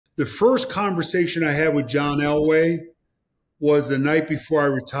The first conversation I had with John Elway was the night before I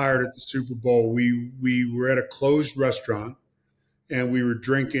retired at the Super Bowl. We were at a closed restaurant, and we were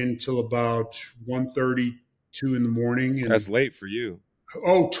drinking till about 1:30, 2 in the morning. And that's late for you.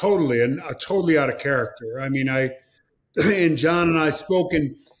 Oh, totally, and totally out of character. I mean, and John and I spoke,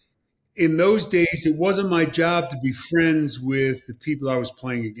 and in those days, it wasn't my job to be friends with the people I was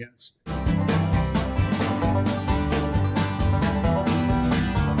playing against.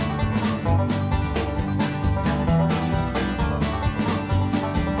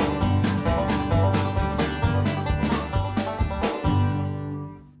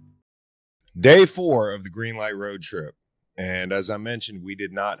 Day 4 of the Green Light Road Trip. And as I mentioned, we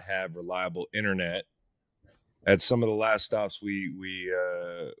did not have reliable internet at some of the last stops we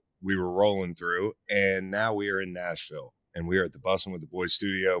were rolling through. And now we are in Nashville, and we are at the Bussin' with the Boys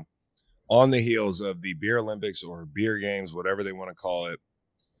studio on the heels of the Beer Olympics or Beer Games, whatever they want to call it.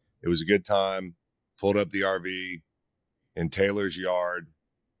 It was a good time. Pulled up the RV in Taylor's yard.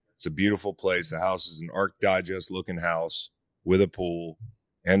 It's a beautiful place. The house is an Arc Digest looking house with a pool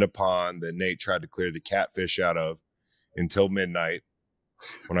and a pond that Nate tried to clear the catfish out of until midnight.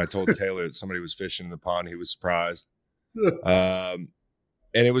 When I told Taylor that somebody was fishing in the pond, he was surprised. And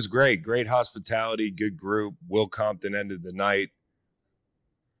it was great. Great hospitality, good group. Will Compton ended the night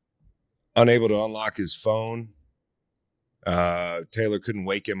unable to unlock his phone. Taylor couldn't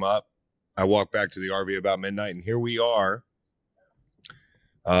wake him up. I walked back to the RV about midnight, and here we are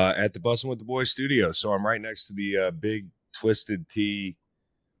at the Bussin' with the Boys studio. So I'm right next to the big Twisted Tea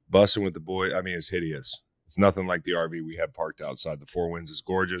Bussin' with the Boys. I mean, it's hideous. It's nothing like the RV we had parked outside. The Four Winds is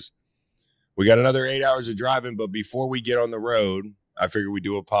gorgeous. We got another 8 hours of driving, but before we get on the road, I figured we'd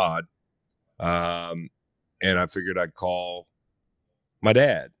do a pod. And I figured I'd call my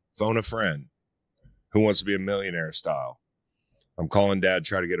dad, phone a friend who wants to be a millionaire style. I'm calling Dad,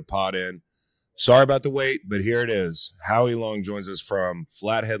 try to get a pod in. Sorry about the wait, but here it is. Howie Long joins us from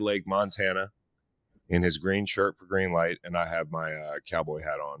Flathead Lake, Montana, in his green shirt for Green Light, and I have my cowboy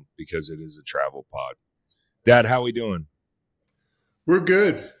hat on because it is a travel pod. Dad, how we doing? We're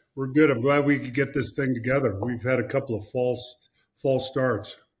good. We're good. I'm glad we could get this thing together. We've had a couple of false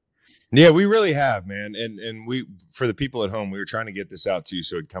starts. Yeah, we really have, man. And we, for the people at home, we were trying to get this out to you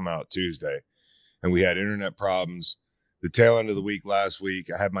so it'd come out Tuesday, and we had internet problems. The tail end of the week last week,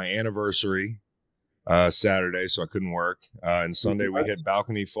 I had my anniversary Saturday, so I couldn't work. And Sunday we hit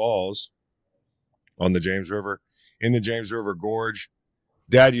Balcony Falls on the James River, in the James River Gorge.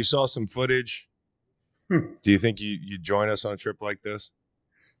 Dad, you saw some footage. Do you think you'd join us on a trip like this?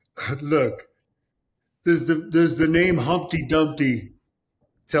 Look, does the name Humpty Dumpty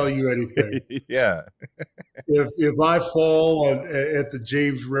tell you anything? Yeah. if I fall at the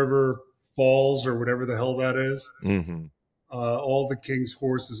James River Falls or whatever the hell that is, mm-hmm. All the king's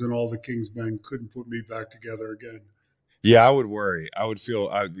horses and all the king's men couldn't put me back together again. Yeah, I would worry. I would feel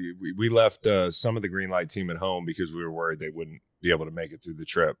we left some of the Green Light team at home because we were worried they wouldn't be able to make it through the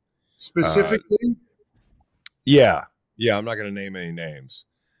trip. Specifically? Yeah. I'm not going to name any names,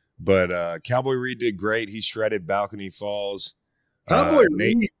 but Cowboy Reed did great. He shredded Balcony Falls. Cowboy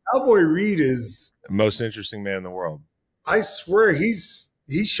Reed is the most interesting man in the world. I swear he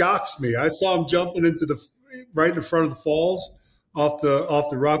shocks me. I saw him jumping into right in the front of the falls off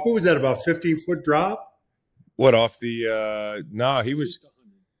the rock. What was that? About 15-foot drop? What, off the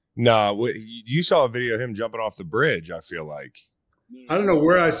you saw a video of him jumping off the bridge, I feel like. I don't know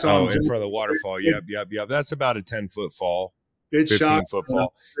where I saw him. In front of the waterfall. Yep. That's about a 10-foot fall. It 15-foot fall. I'm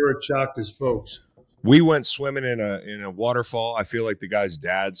sure it shocked his folks. We went swimming in a waterfall. I feel like the guy's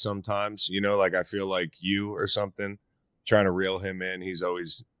dad sometimes, like I feel like you or something, trying to reel him in. He's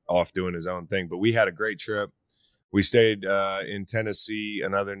always off doing his own thing. But we had a great trip. We stayed in Tennessee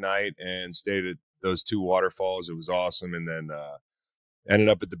another night and stayed at those two waterfalls. It was awesome. And then ended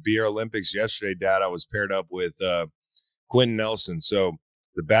up at the Beer Olympics yesterday, Dad. I was paired up with Quentin Nelson. So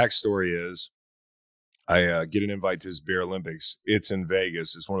the backstory is I get an invite to this Beer Olympics. It's in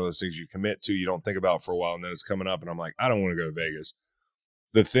Vegas. It's one of those things you commit to, you don't think about for a while, and then it's coming up, and I'm like, I don't want to go to Vegas.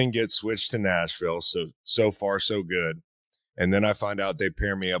 The thing gets switched to Nashville, so far so good. And then I find out they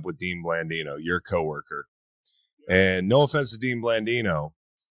pair me up with Dean Blandino, your coworker. And no offense to Dean Blandino,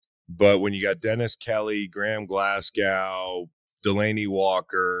 but when you got Dennis Kelly, Graham Glasgow, Delaney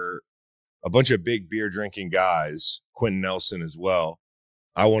Walker, a bunch of big beer drinking guys, Quentin Nelson as well,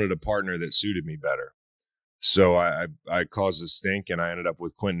 I wanted a partner that suited me better. So I caused a stink, and I ended up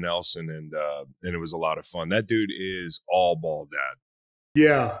with Quentin Nelson, and it was a lot of fun. That dude is all ball, Dad.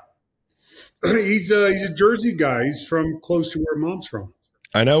 Yeah. He's a Jersey guy. He's from close to where Mom's from.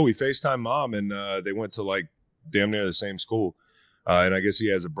 I know. We FaceTime Mom, and they went to like damn near the same school. And I guess he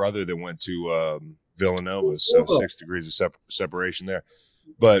has a brother that went to Villanova, so 6 degrees of separation there.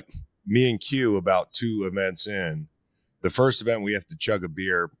 But me and Q, about 2 events in, the first event we have to chug a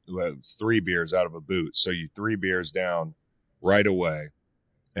beer, 3 beers out of a boot. So you 3 beers down right away.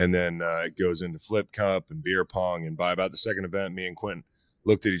 And then it goes into flip cup and beer pong. And by about the second event, me and Quentin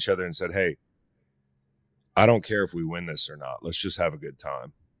looked at each other and said, hey, I don't care if we win this or not. Let's just have a good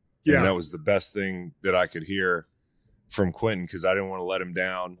time. Yeah. And that was the best thing that I could hear from Quentin because I didn't want to let him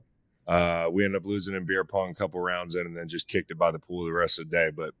down. We ended up losing in beer pong a couple rounds in and then just kicked it by the pool the rest of the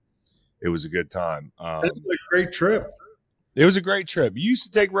day. But it was a good time. That's a great trip. It was a great trip. You used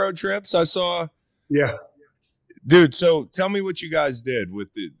to take road trips. I saw. Yeah. Dude, so tell me what you guys did with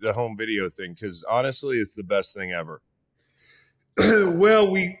the home video thing because honestly, it's the best thing ever.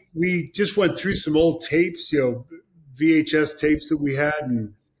 Well, we just went through some old tapes, VHS tapes that we had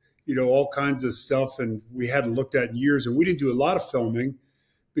and, all kinds of stuff. And we hadn't looked at in years. And we didn't do a lot of filming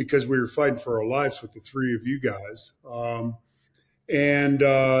because we were fighting for our lives with the 3 of you guys.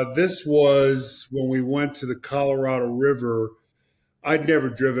 This was when we went to the Colorado River. I'd never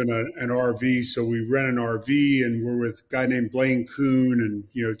driven an RV, so we rent an RV, and we're with a guy named Blaine Kuhn, and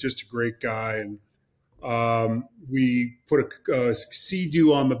just a great guy. And we put a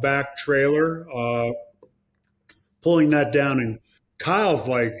Sea-Doo on the back trailer, pulling that down. And Kyle's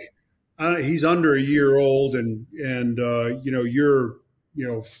like, he's under a year old, and you're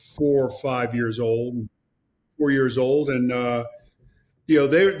 4 or 5 years old, 4 years old, and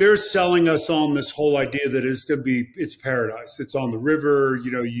they're selling us on this whole idea that it's paradise. It's on the river.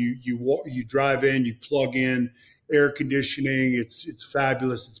 You drive in, you plug in, air conditioning. It's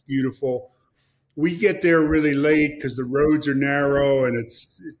fabulous. It's beautiful. We get there really late because the roads are narrow and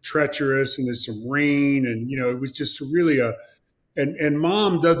it's treacherous and there's some rain. And, it was just really and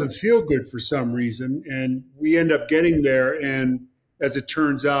Mom doesn't feel good for some reason. And we end up getting there. And as it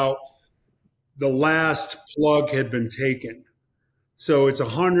turns out, the last plug had been taken. So it's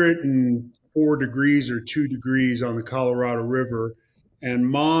 104 degrees or 2 degrees on the Colorado River. And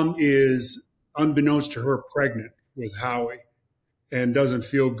Mom is, unbeknownst to her, pregnant with Howie and doesn't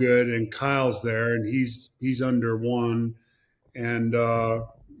feel good. And Kyle's there and he's under 1. And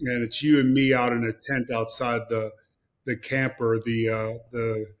it's you and me out in a tent outside the camper, the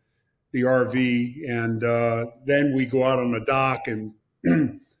RV. And then we go out on the dock and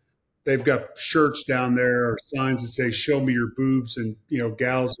they've got shirts down there or signs that say, show me your boobs. And,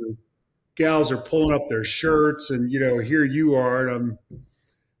 gals are pulling up their shirts and, here you are. And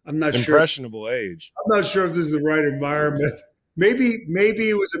I'm not sure. Impressionable age. I'm not sure if this is the right environment. Maybe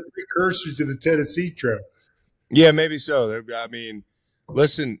it was a precursor to the Tennessee trip. Yeah, maybe so. I mean,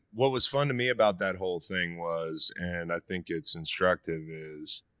 listen, what was fun to me about that whole thing was, and I think it's instructive,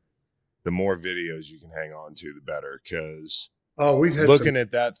 is the more videos you can hang on to, the better. Because we've had looking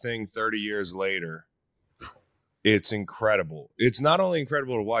at that thing 30 years later, it's incredible. It's not only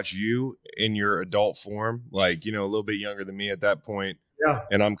incredible to watch you in your adult form, like, a little bit younger than me at that point. Yeah.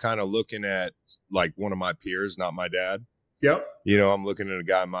 And I'm kind of looking at like one of my peers, not my dad. Yep. I'm looking at a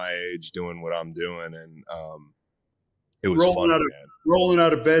guy my age doing what I'm doing. And it was funny, man. Rolling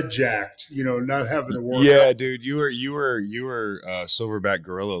out of bed jacked, not having to work. Yeah, dude, you were a silverback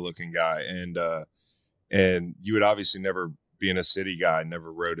gorilla looking guy. And you would obviously never being a city guy,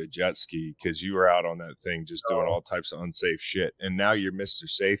 never rode a jet ski because you were out on that thing just doing all types of unsafe shit. And now you're Mr.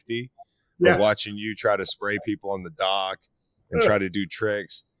 Safety. But watching you try to spray people on the dock and try to do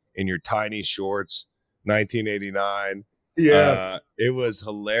tricks in your tiny shorts, 1989. Yeah. It was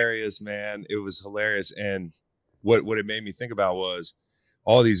hilarious, man. It was hilarious. And what it made me think about was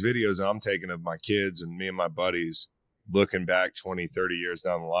all these videos that I'm taking of my kids and me and my buddies looking back 20, 30 years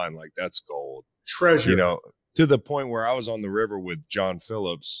down the line, like that's gold. Treasure. To the point where I was on the river with John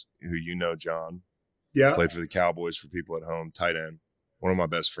Phillips, who John. Yeah. Played for the Cowboys for people at home, tight end, one of my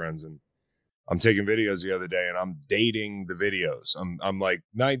best friends. And I'm taking videos the other day and I'm dating the videos. I'm like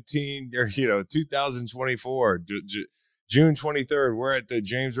 19 or, 2024, June 23rd, we're at the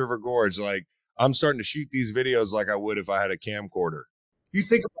James River Gorge. Like I'm starting to shoot these videos like I would if I had a camcorder. You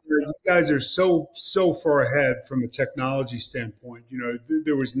think about it, you guys are so far ahead from a technology standpoint.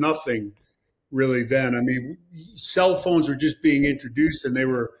 There was nothing really then. I mean, cell phones were just being introduced, and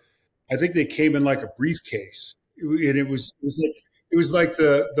I think they came in like a briefcase, and it was like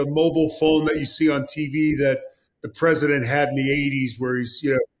the mobile phone that you see on TV that the president had in the 80s, where he's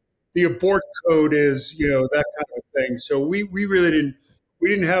the abort code is that kind of thing. So we really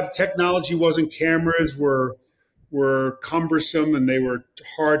didn't have technology. Wasn't cameras were cumbersome and they were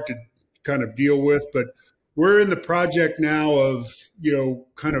hard to kind of deal with. But we're in the project now of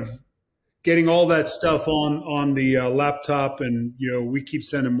kind of getting all that stuff on the laptop, and we keep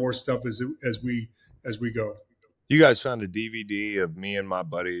sending more stuff as we go. You guys found a DVD of me and my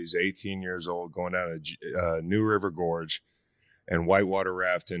buddies, 18 years old, going down a New River Gorge and whitewater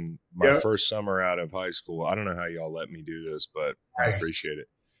rafting my first summer out of high school. I don't know how y'all let me do this, but I appreciate it.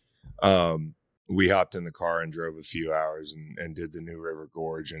 We hopped in the car and drove a few hours and did the New River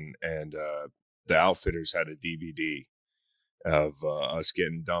Gorge, and the outfitters had a DVD of us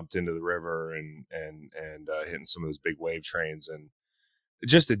getting dumped into the river and hitting some of those big wave trains, and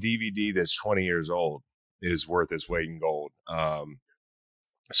just a DVD that's 20 years old is worth its weight in gold.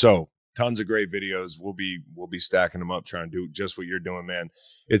 So tons of great videos. We'll be stacking them up, trying to do just what you're doing, man.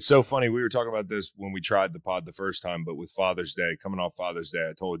 It's so funny. We were talking about this when we tried the pod the first time, but with Father's Day, coming off Father's Day,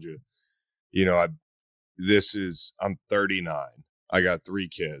 I told you, I'm 39. I got 3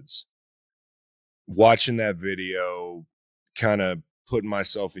 kids. Watching that video, kind of putting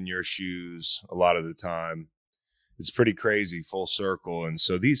myself in your shoes a lot of the time, it's pretty crazy, full circle. And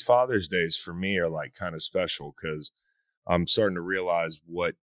so these Father's Days for me are like kind of special because I'm starting to realize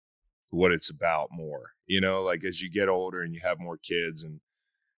what it's about more, like as you get older and you have more kids, and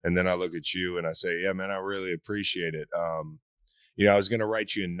then I look at you and I say, yeah, man, I really appreciate it. I was going to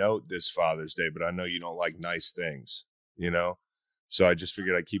write you a note this Father's Day, but I know you don't like nice things, so I just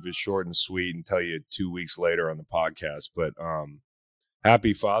figured I'd keep it short and sweet and tell you 2 weeks later on the podcast. But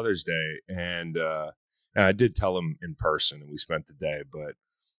happy Father's Day. And I did tell him in person, and we spent the day. But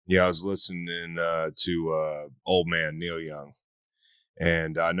I was listening to old man Neil Young,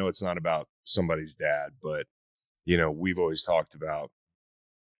 and I know it's not about somebody's dad, but we've always talked about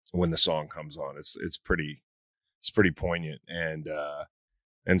when the song comes on, it's pretty poignant, and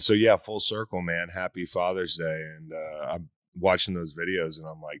so yeah, full circle, man. Happy Father's Day. And I'm watching those videos, and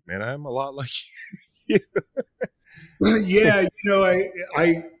I'm like, man, I'm a lot like you. Yeah,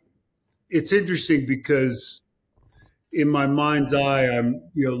 I it's interesting because in my mind's eye, I'm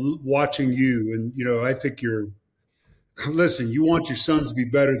watching you, and I think listen, you want your sons to be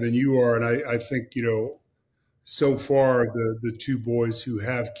better than you are, and I think so far the 2 boys who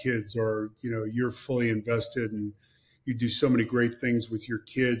have kids are you're fully invested, and you do so many great things with your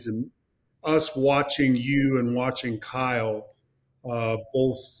kids, and us watching you and watching Kyle,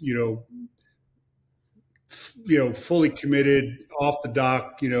 both fully committed off the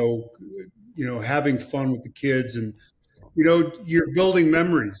dock, having fun with the kids, and you're building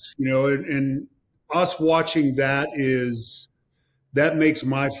memories, and us watching that makes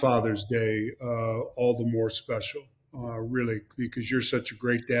my Father's Day all the more special, really, because you're such a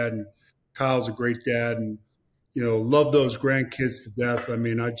great dad, and Kyle's a great dad, and love those grandkids to death. I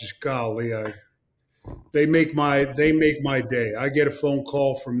mean, golly, they make my day. I get a phone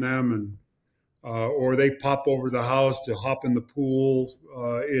call from them, and or they pop over the house to hop in the pool.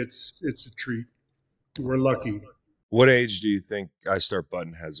 It's a treat. We're lucky. What age do you think I start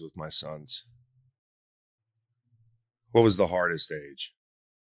butting heads with my sons? What was the hardest age?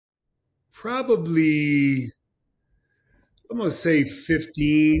 Probably, I'm going to say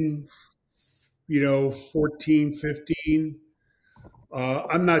 15, 14, 15.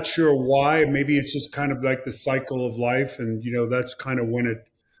 I'm not sure why. Maybe it's just kind of like the cycle of life. And, that's kind of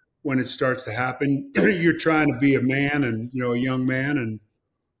when it starts to happen. You're trying to be a man, and, a young man, and,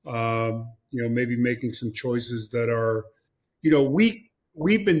 maybe making some choices that are,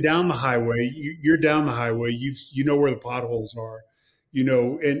 we've been down the highway. You're down the highway. You know where the potholes are,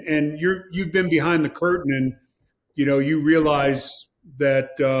 and you've been behind the curtain, and, you realize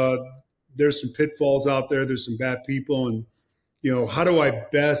that there's some pitfalls out there. There's some bad people. And, how do I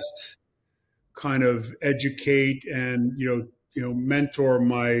best kind of educate and, mentor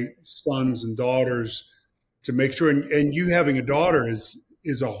my sons and daughters to make sure, and you having a daughter is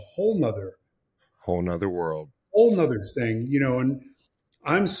a whole nother world, whole nother thing, and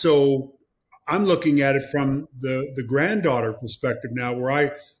I'm looking at it from the granddaughter perspective now, where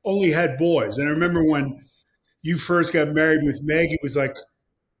I only had boys. And I remember when you first got married with Meg, it was like,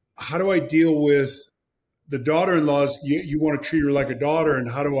 how do I deal with the daughter-in-laws? You want to treat her like a daughter, and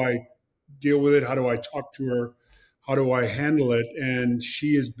how do I deal with it? How do I talk to her? How do I handle it? And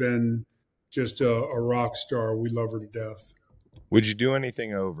she has been just a rock star. We love her to death. Would you do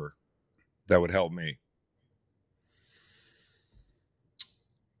anything over that would help me?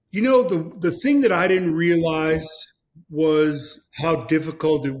 The thing that I didn't realize was how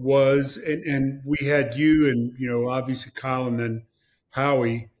difficult it was. And we had you and, obviously Kyle and then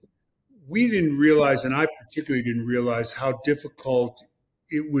Howie. We didn't realize, and I particularly didn't realize, how difficult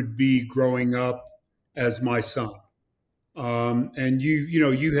it would be growing up as my son. And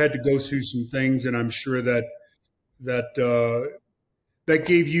you had to go through some things, and I'm sure that that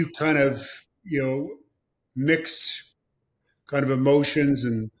gave you kind of, mixed kind of emotions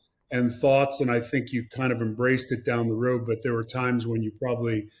and thoughts. And I think you kind of embraced it down the road, but there were times when you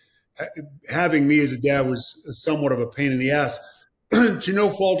probably, having me as a dad was somewhat of a pain in the ass to no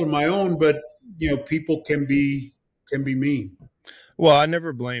fault of my own, but people can be mean. Well, I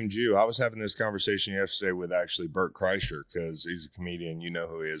never blamed you. I was having this conversation yesterday with actually Bert Kreischer, because he's a comedian. You know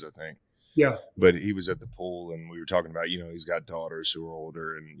who he is, I think. Yeah. But he was at the pool, and we were talking about, he's got daughters who are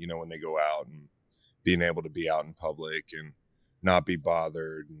older, and, when they go out and being able to be out in public and not be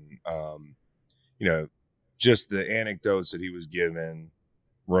bothered. And, just the anecdotes that he was given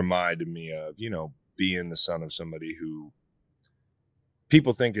reminded me of, being the son of somebody who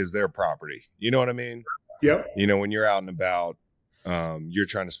people think is their property. You know what I mean? Yep. When you're out and about, you're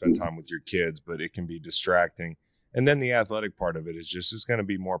trying to spend time with your kids, but it can be distracting. And then the athletic part of it is just, it's going to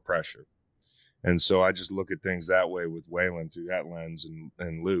be more pressure. And so I just look at things that way with Waylon through that lens,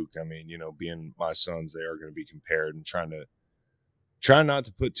 and Luke. I mean, being my sons, they are going to be compared, and try not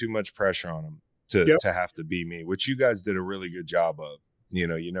to put too much pressure on them to have to be me, which you guys did a really good job of.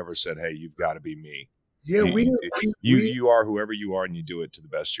 You never said, hey, you've got to be me. Yeah, you are whoever you are, and you do it to the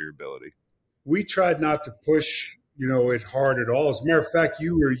best of your ability. We tried not to push, it hard at all. As a matter of fact,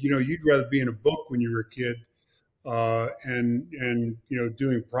 you were, you'd rather be in a book when you were a kid, and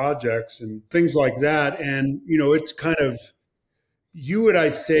doing projects and things like that. And it's kind of, you would, I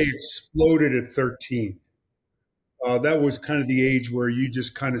say, exploded at 13. That was kind of the age where you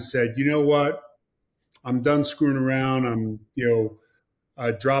just kind of said, you know what, I'm done screwing around.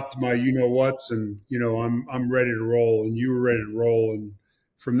 I dropped my whats, and I'm ready to roll, and you were ready to roll. And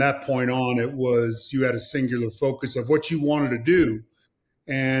from that point on, it was, you had a singular focus of what you wanted to do,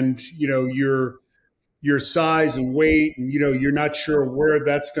 and your size and weight, and you're not sure where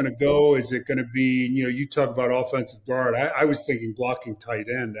that's going to go. Is it going to be, you talk about offensive guard. I was thinking blocking tight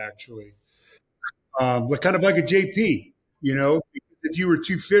end, actually, but kind of like a JP. If you were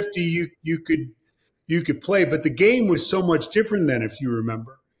 250, you could play, but the game was so much different then, if you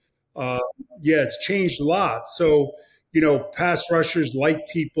remember. It's changed a lot. So pass rushers like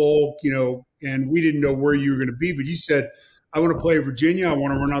people, and we didn't know where you were going to be, but you said, I want to play Virginia. I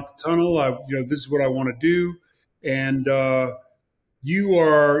want to run out the tunnel. This is what I want to do. And you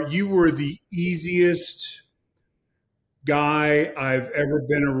were the easiest guy I've ever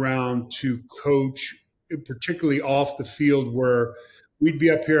been around to coach, particularly off the field, where we'd be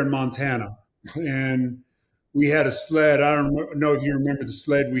up here in Montana, and we had a sled. I don't know if you remember the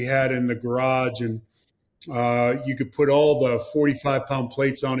sled we had in the garage, and you could put all the 45-pound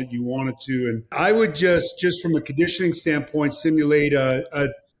plates on it you wanted to. And I would just from a conditioning standpoint, simulate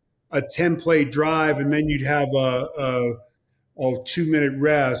a 10-play drive, and then you'd have a 2-minute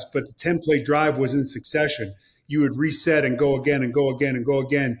rest. But the 10-play drive was in succession. You would reset and go again and go again and go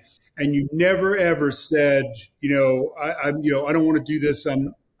again. And you never, ever said, I don't want to do this.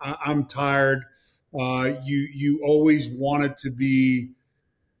 I'm tired. You always wanted to be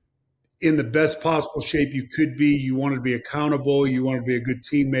in the best possible shape you could be. You wanted to be accountable. You wanted to be a good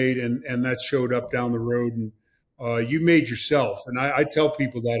teammate, and that showed up down the road. And you made yourself. And I tell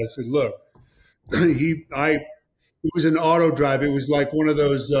people that. I said, look, it was an auto drive. It was like one of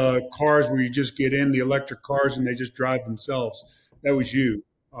those cars where you just get in, the electric cars, and they just drive themselves. That was you.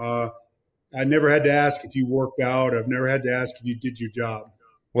 I never had to ask if you worked out. I've never had to ask if you did your job.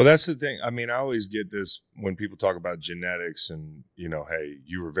 Well, that's the thing. I mean, I always get this when people talk about genetics and, hey,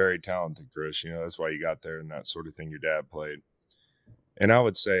 you were very talented, Chris. That's why you got there and that sort of thing your dad played. And I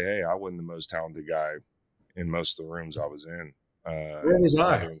would say, hey, I wasn't the most talented guy in most of the rooms I was in. Where was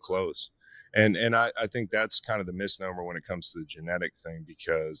I? Not even close. And I think that's kind of the misnomer when it comes to the genetic thing,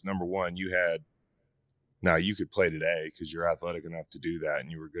 because, number one, you could play today because you're athletic enough to do that,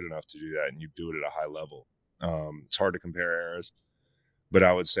 and you were good enough to do that, and you do it at a high level. It's hard to compare eras. But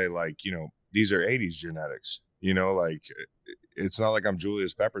I would say, these are 80s genetics, it's not like I'm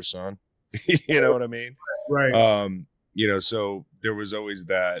Julius Pepper's son. You know what I mean? Right. So there was always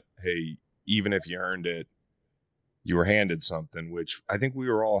that, hey, even if you earned it, you were handed something, which I think we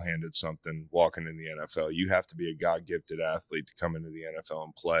were all handed something walking in the NFL. You have to be a God-gifted athlete to come into the NFL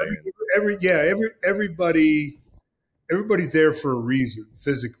and play. Everybody's there for a reason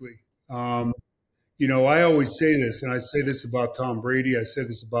physically. I always say this, and I say this about Tom Brady. I say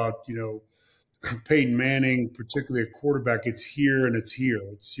this about, Peyton Manning, particularly a quarterback. It's here and it's here.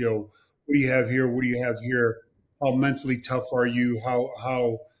 It's, what do you have here? What do you have here? How mentally tough are you?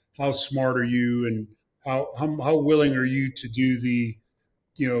 How smart are you? And how willing are you to do the,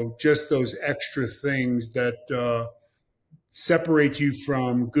 just those extra things that separate you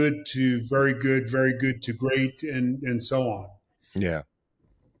from good to very good to great, and so on. Yeah.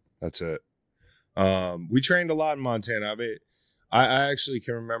 That's it. We trained a lot in Montana. I mean, I actually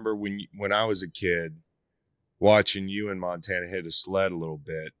can remember when I was a kid watching you in Montana hit a sled a little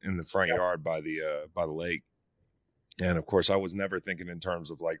bit in the front yard by the lake. And of course, I was never thinking in terms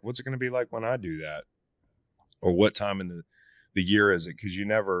of like, what's it going to be like when I do that, or what time in the year is it? Because you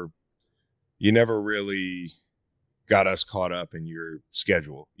never really got us caught up in your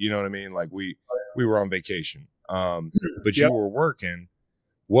schedule. You know what I mean? Like we were on vacation, but you were working.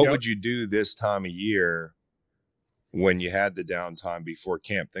 What would you do this time of year when you had the downtime before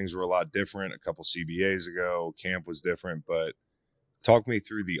camp? Things were a lot different. A couple CBAs ago, camp was different, but talk me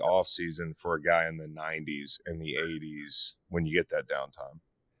through the off season for a guy in the 90s and the 80s when you get that downtime.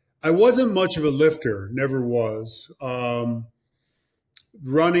 I wasn't much of a lifter, never was.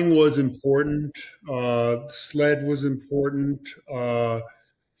 Running was important. Sled was important. A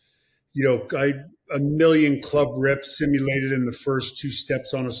million club reps simulated in the first 2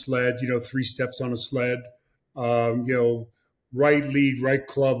 steps on a sled, 3 steps on a sled. Right lead, right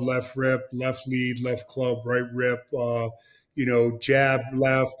club, left rip, left lead, left club, right rip, jab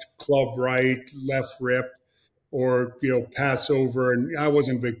left, club right, left rip, or, pass over. And I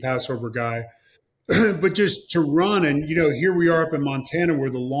wasn't a big passover guy, but just to run. And, here we are up in Montana where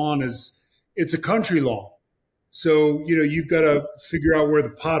the lawn it's a country lawn. So, you've got to figure out where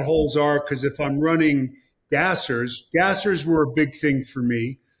the potholes are. Because if I'm running gassers were a big thing for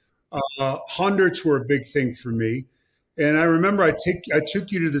me. Hundreds were a big thing for me. And I remember I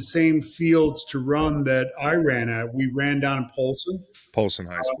took you to the same fields to run that I ran at. We ran down in Polson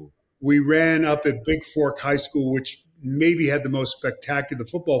High School. We ran up at Big Fork High School, which maybe had the most spectacular, the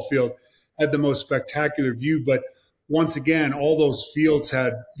football field had the most spectacular view. But once again, all those fields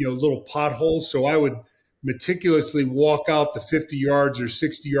had, little potholes. So I would meticulously walk out the 50 yards or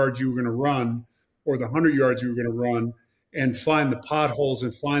 60 yards you were going to run, or the 100 yards you were going to run, and find the potholes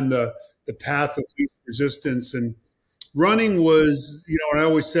and find the path of least resistance. And running was, and I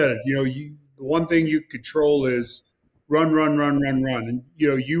always said it, the one thing you control is run. And,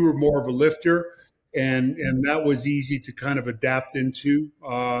 you were more of a lifter, and that was easy to kind of adapt into.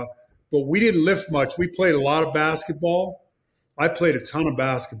 But we didn't lift much. We played a lot of basketball. I played a ton of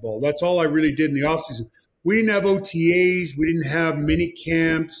basketball. That's all I really did in the offseason. We didn't have OTAs. We didn't have mini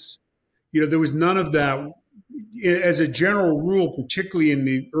camps. There was none of that. As a general rule, particularly in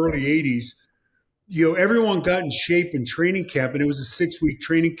the early 80s, everyone got in shape in training camp, and it was a 6-week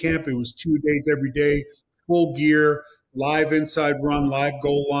training camp. It was 2 days every day, full gear, live inside run, live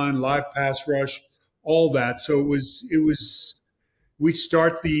goal line, live pass rush, all that. So it was. We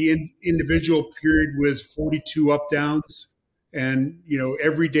start the individual period with 42 up downs, and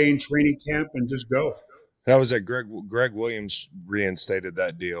every day in training camp, and just go. That was at Greg Williams reinstated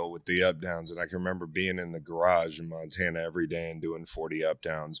that deal with the up downs. And I can remember being in the garage in Montana every day and doing 40 up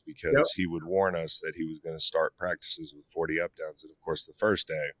downs because he would warn us that he was going to start practices with 40 up downs. And of course, the first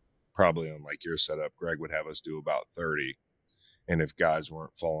day, probably on like your setup, Greg would have us do about 30. And if guys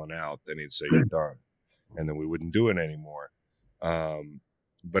weren't falling out, then he'd say, you're done. And then we wouldn't do it anymore.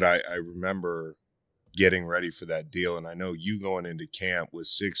 But I remember getting ready for that deal. And I know you going into camp with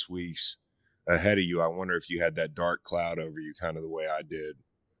 6 weeks ahead of you. I wonder if you had that dark cloud over you kind of the way I did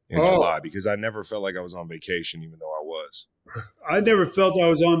in July, because I never felt like I was on vacation, even though I was. I never felt I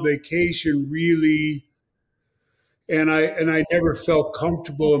was on vacation really. And I never felt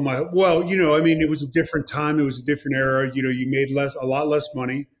comfortable in my, it was a different time. It was a different era. You made a lot less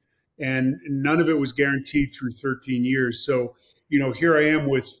money, and none of it was guaranteed through 13 years. So, here I am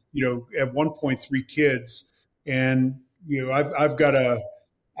with, at 1.3 kids, and,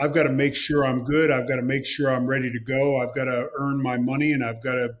 I've got to make sure I'm good. I've got to make sure I'm ready to go. I've got to earn my money, and I've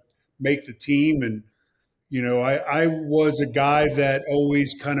got to make the team. And, I was a guy that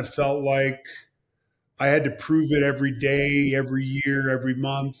always kind of felt like I had to prove it every day, every year, every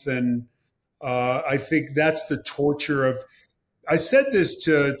month. And I think that's the torture of – I said this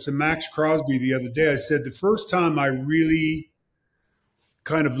to Max Crosby the other day. I said the first time I really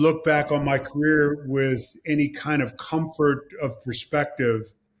kind of look back on my career with any kind of comfort of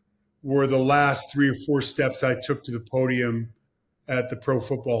perspective were the last 3 or 4 steps I took to the podium at the Pro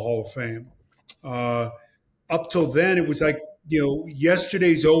Football Hall of Fame. Up till then, it was like,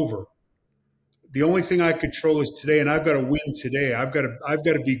 yesterday's over. The only thing I control is today, and I've got to win today. I've got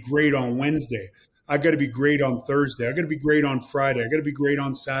to be great on Wednesday. I've got to be great on Thursday. I've got to be great on Friday. I've got to be great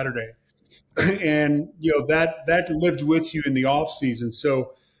on Saturday. And, that lived with you in the off season.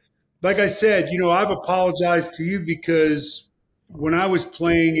 So like I said, I've apologized to you because when I was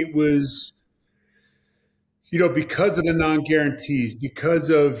playing, it was, Because of the non-guarantees, because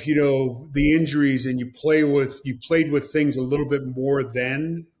of, the injuries, and you played with things a little bit more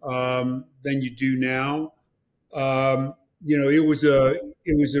than you do now. It was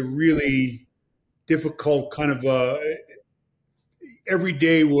a really difficult kind of every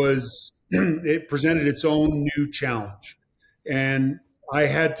day was it presented its own new challenge, and I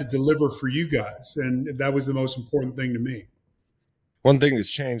had to deliver for you guys, and that was the most important thing to me. One thing that's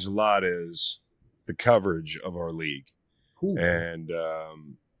changed a lot is the coverage of our league. Ooh. And,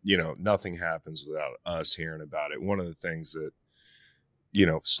 nothing happens without us hearing about it. One of the things that,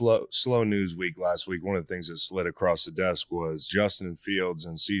 slow news week last week, one of the things that slid across the desk was Justin Fields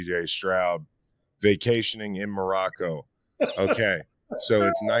and CJ Stroud vacationing in Morocco. Okay, so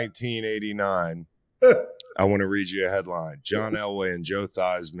it's 1989. I want to read you a headline. John Elway and Joe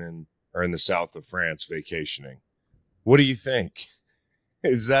Theismann are in the south of France vacationing. What do you think?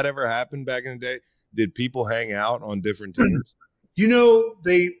 Has that ever happened back in the day? Did people hang out on different teams? Not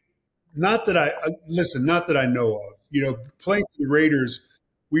that I know of. Playing for the Raiders,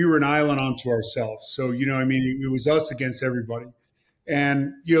 we were an island unto ourselves. So, it was us against everybody.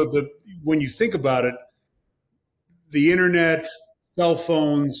 And, when you think about it, the internet, cell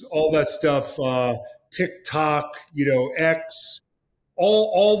phones, all that stuff, TikTok, X,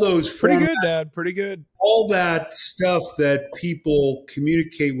 all those. Pretty good, Dad. Pretty good. All that stuff that people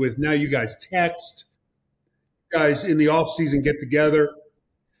communicate with. Now you guys text. Guys in the offseason get together.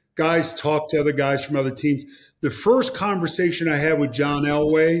 Guys talk to other guys from other teams. The first conversation I had with John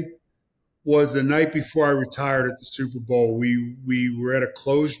Elway was the night before I retired at the Super Bowl. We were at a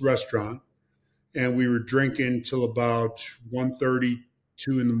closed restaurant, and we were drinking till about 1:30,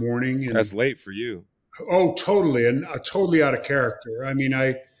 2 in the morning. And that's late for you. Oh, totally. And totally out of character.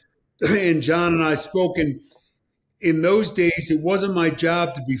 And John and I spoke, and in those days, it wasn't my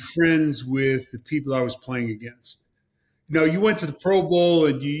job to be friends with the people I was playing against. You went to the Pro Bowl,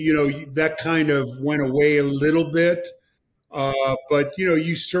 and that kind of went away a little bit. But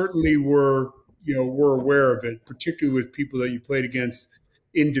you certainly were aware of it, particularly with people that you played against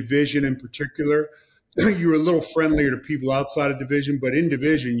in division in particular. You were a little friendlier to people outside of division, but in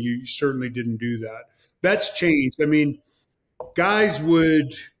division, you certainly didn't do that. That's changed. Guys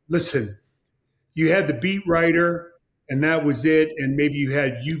would listen. You had the beat writer, and that was it. And maybe you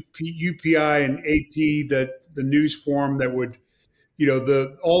had UPI and AP, that the news form that would,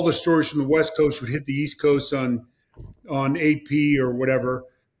 all the stories from the West Coast would hit the East Coast on AP or whatever.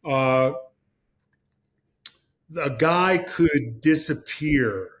 A guy could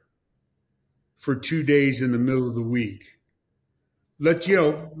disappear for 2 days in the middle of the week. Let's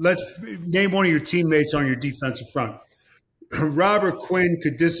name one of your teammates on your defensive front. Robert Quinn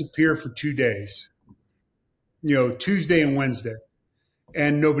could disappear for 2 days, Tuesday and Wednesday,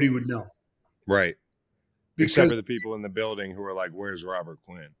 and nobody would know. Right. Except for the people in the building who are like, where's Robert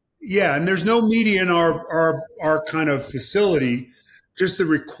Quinn? Yeah, and there's no media in our kind of facility, just the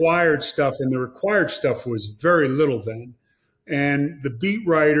required stuff, and the required stuff was very little then. And the beat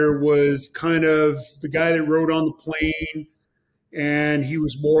writer was kind of the guy that rode on the plane, and he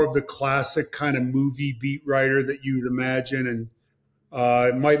was more of the classic kind of movie beat writer that you would imagine, and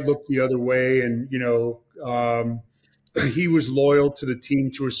it might look the other way. And, he was loyal to the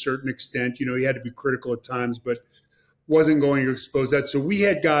team to a certain extent. He had to be critical at times, but wasn't going to expose that. So we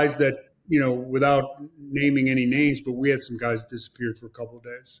had guys that, without naming any names, but we had some guys that disappeared for a couple of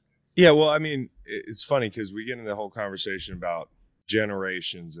days. Yeah, well, it's funny because we get into the whole conversation about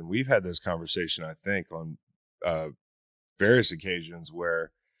generations, and we've had this conversation, I think, on various occasions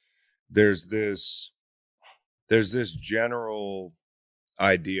where there's this general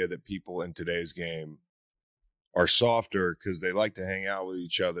idea that people in today's game are softer because they like to hang out with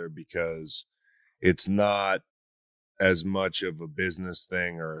each other because it's not as much of a business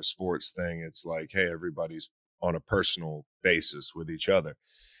thing or a sports thing. It's like, hey, everybody's on a personal basis with each other.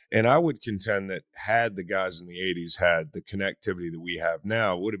 And I would contend that had the guys in the 80s had the connectivity that we have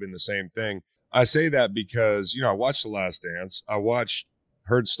now, it would have been the same thing. I say that because, I watched The Last Dance.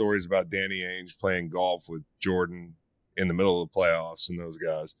 Heard stories about Danny Ainge playing golf with Jordan in the middle of the playoffs and those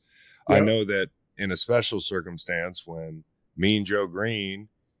guys. Yeah. I know that in a special circumstance when Mean Joe Green,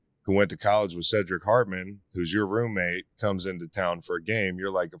 who went to college with Cedric Hartman, who's your roommate, comes into town for a game,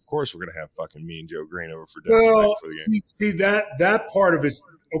 you're like, of course we're going to have fucking Mean Joe Green over for dinner for the game. See, that part of it,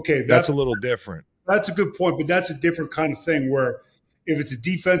 okay. That's a little different. That's a good point, but that's a different kind of thing where if it's a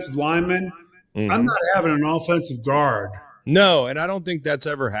defensive lineman, I'm not having an offensive guard. No, and I don't think that's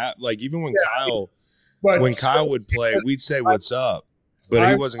ever happened. Like, even when Kyle would play, we'd say, what's up? But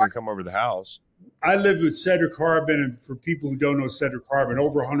he wasn't going to come over to the house. I lived with Cedric Harbin, and for people who don't know Cedric Harbin,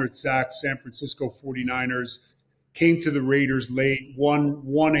 over 100 sacks, San Francisco 49ers, came to the Raiders late,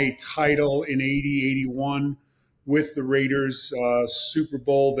 won a title in 80-81 with the Raiders, Super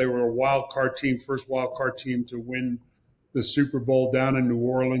Bowl. They were a wild card team, first wild card team to win the Super Bowl down in New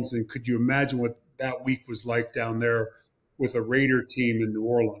Orleans. And could you imagine what that week was like down there with a Raider team in New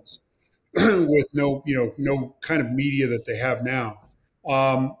Orleans with no kind of media that they have now?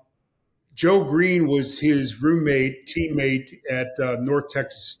 Joe Green was his teammate at North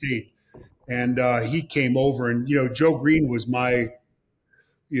Texas State. And he came over, and, Joe Green was my,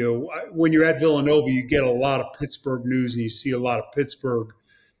 when you're at Villanova, you get a lot of Pittsburgh news and you see a lot of Pittsburgh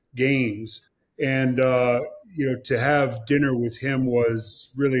games. And, to have dinner with him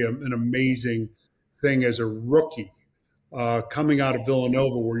was really an amazing thing as a rookie coming out of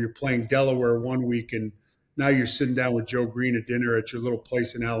Villanova, where you're playing Delaware one week and now you're sitting down with Joe Green at dinner at your little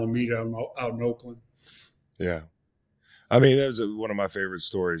place in Alameda out in Oakland. Yeah. I mean, that was one of my favorite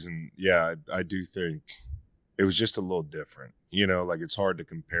stories. And yeah, I do think it was just a little different. Like it's hard to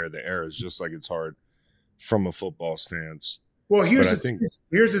compare the eras, just like it's hard from a football stance. Well, here's the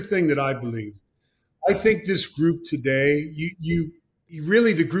thing that I believe. I think this group today, you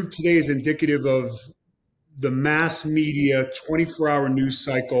really, the group today is indicative of the mass media 24-hour news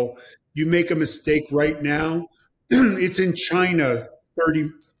cycle. You make a mistake right now, it's in China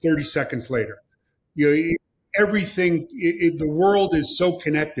 30 seconds later. Everything, the world is so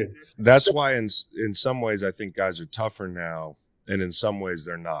connected. That's why in some ways I think guys are tougher now, and in some ways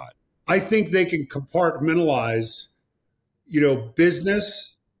they're not. I think they can compartmentalize,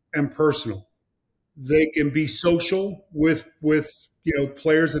 business and personal. They can be social with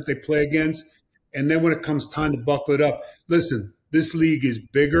players that they play against, and then when it comes time to buckle it up, listen, this league is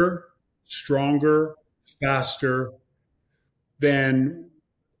bigger, stronger, faster than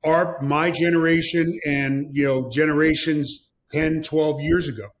my generation and, generations 10, 12 years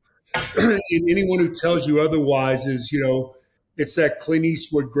ago. And anyone who tells you otherwise is, it's that Clint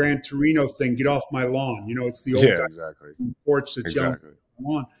Eastwood Gran Torino thing, get off my lawn. It's the old guy exactly. porch that's yelling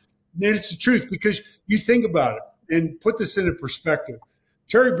on. And it's the truth, because you think about it and put this into perspective.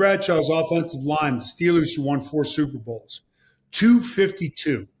 Terry Bradshaw's offensive line, the Steelers, who won 4 Super Bowls,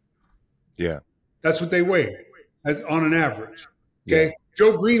 252. Yeah. That's what they weigh on an average. Okay. Yeah.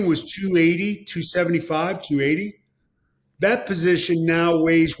 Joe Green was 280, 275, 280. That position now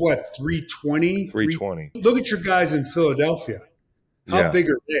weighs what, 320? 320. Look at your guys in Philadelphia. How big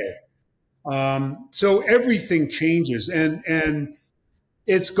are they? So everything changes. And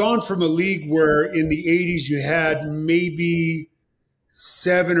it's gone from a league where in the 80s you had maybe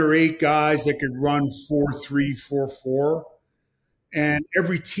 7 or 8 guys that could run 4-3, 4-4. And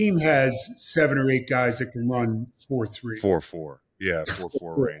every team has 7 or 8 guys that can run 4-3. 4-4. Yeah,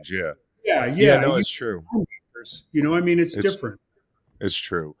 4-4 range. Yeah. Yeah. No, it's true. It's different. It's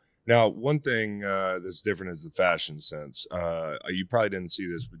true. Now, one thing that's different is the fashion sense. You probably didn't see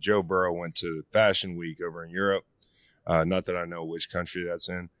this, but Joe Burrow went to Fashion Week over in Europe. Not that I know which country that's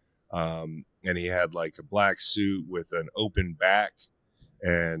in. And he had like a black suit with an open back.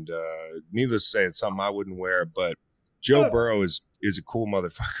 And needless to say, it's something I wouldn't wear. But Joe Burrow is a cool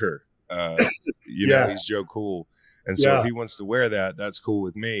motherfucker. He's Joe Cool. And so if he wants to wear that, that's cool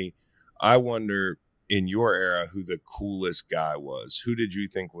with me. I wonder, in your era, who the coolest guy was. Who did you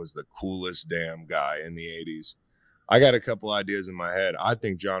think was the coolest damn guy in the 80s? I got a couple ideas in my head. I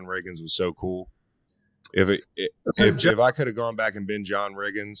think John Riggins was so cool. If I could have gone back and been John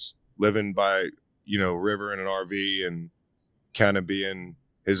Riggins, living by, river in an RV and kind of being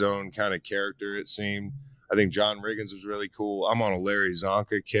his own kind of character, it seemed. I think John Riggins was really cool. I'm on a Larry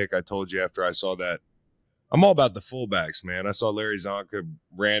Zonka kick. I told you after I saw that. I'm all about the fullbacks, man. I saw Larry Zonka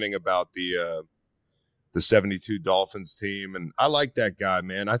ranting about the 72 Dolphins team, and I like that guy,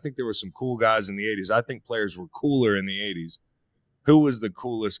 man. I think there were some cool guys in the 80s. I think players were cooler in the 80s. Who was the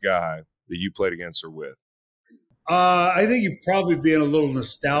coolest guy that you played against or with? I think you're probably being a little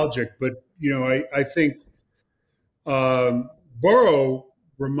nostalgic, but, I think Burrow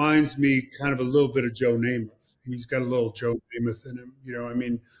reminds me kind of a little bit of Joe Namath. He's got a little Joe Namath in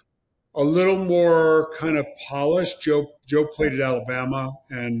him. A little more kind of polished. Joe played at Alabama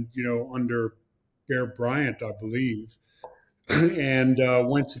and, under Bear Bryant, I believe, and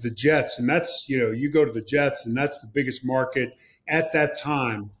went to the Jets. And that's, you go to the Jets and that's the biggest market at that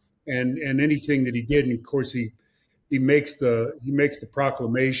time. And anything that he did, and of course he makes the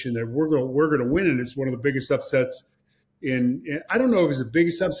proclamation that we're going to win, and it's one of the biggest upsets in I don't know if it was the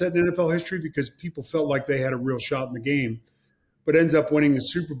biggest upset in NFL history because people felt like they had a real shot in the game, but ends up winning the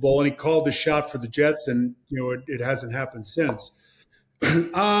Super Bowl. And he called the shot for the Jets, and it hasn't happened since.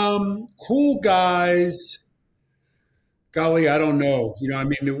 Cool guys. Golly, I don't know. I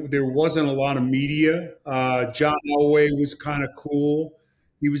mean, there wasn't a lot of media. John Elway was kind of cool.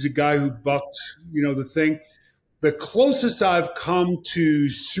 He was a guy who bucked, the thing. The closest I've come to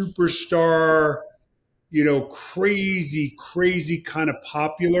superstar, crazy, crazy kind of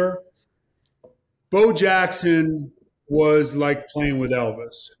popular. Bo Jackson was like playing with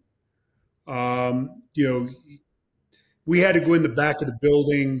Elvis. We had to go in the back of the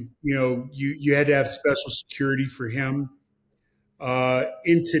building. You had to have special security for him.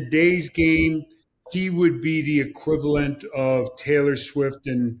 In today's game, he would be the equivalent of Taylor Swift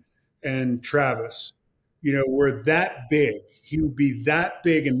and Travis. We're that big. He would be that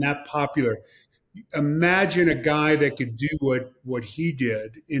big and that popular. Imagine a guy that could do what he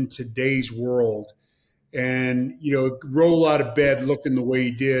did in today's world and, roll out of bed looking the way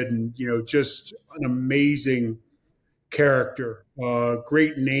he did and, just an amazing character.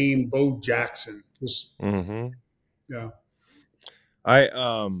 Great name, Bo Jackson. Just, yeah.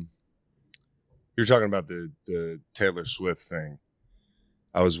 You're talking about the Taylor Swift thing.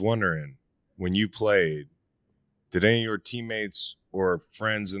 I was wondering, when you played, did any of your teammates or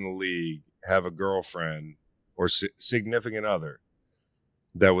friends in the league have a girlfriend or significant other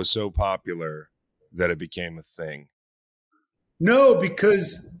that was so popular that it became a thing? No,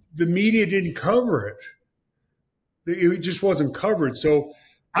 because the media didn't cover it. It just wasn't covered. So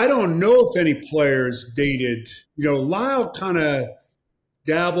I don't know if any players dated. Lyle kind of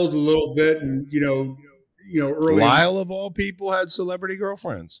dabbled a little bit, and early. Lyle of all people had celebrity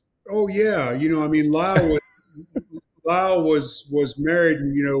girlfriends. Oh yeah, I mean Lyle was married,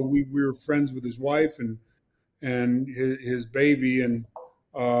 and we were friends with his wife and his baby, and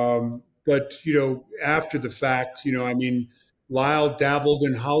but after the fact, I mean Lyle dabbled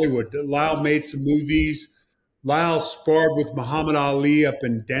in Hollywood. Lyle made some movies. Lyle sparred with Muhammad Ali up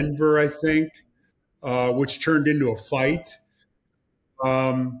in Denver, I think, which turned into a fight.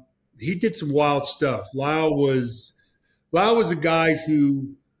 He did some wild stuff. Lyle was a guy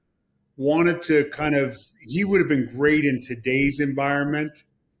who wanted to he would have been great in today's environment.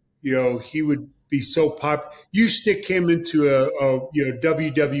 He would be so popular. You stick him into a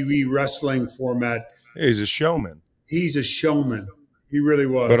WWE wrestling format. He's a showman. He's a showman. He really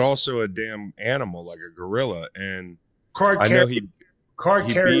was. But also a damn animal, like a gorilla. And I know he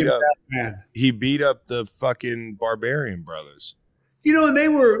carrying Batman. He beat up the fucking Barbarian Brothers. And they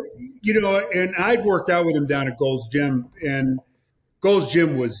were, and I'd worked out with him down at Gold's Gym, and Gold's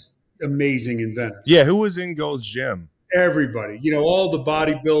Gym was amazing in Venice. Yeah, who was in Gold's Gym? Everybody. All the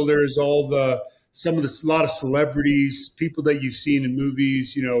bodybuilders, a lot of celebrities, people that you've seen in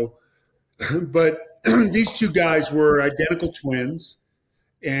movies, But these two guys were identical twins,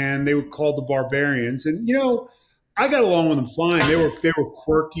 and they were called the Barbarians. And, I got along with them fine. They were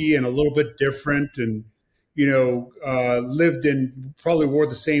quirky and a little bit different, and lived in, probably wore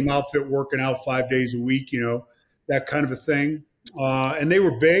the same outfit, working out 5 days a week, that kind of a thing. And they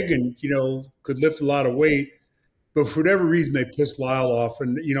were big and, could lift a lot of weight, but for whatever reason, they pissed Lyle off.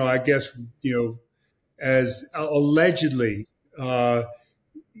 And, I guess, as allegedly,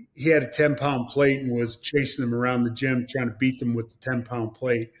 he had a 10-pound plate and was chasing them around the gym, trying to beat them with the 10-pound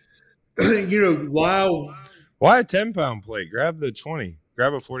plate. Lyle. Why a 10-pound plate? Grab the 20.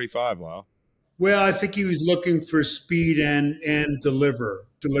 Grab a 45, Lyle. Well, I think he was looking for speed and delivery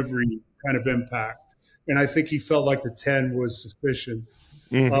kind of impact. And I think he felt like the 10 was sufficient.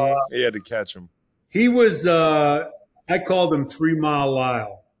 Mm-hmm. He had to catch him. He was, I called him 3 Mile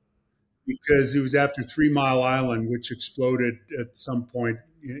Lyle because it was after 3 Mile Island, which exploded at some point,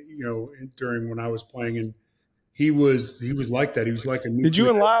 during when I was playing. And he was like that. He was like a nuclear. Did you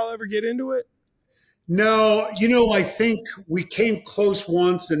and Lyle ever get into it? No, I think we came close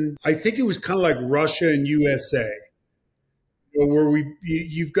once, and I think it was kind of like Russia and USA, where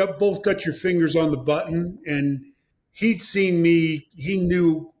you've both got your fingers on the button, and he'd seen me, he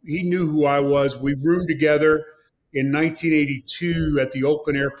knew who I was. We roomed together in 1982 at the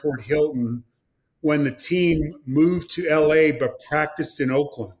Oakland Airport Hilton when the team moved to LA but practiced in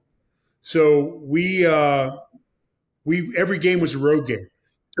Oakland. So we every game was a road game.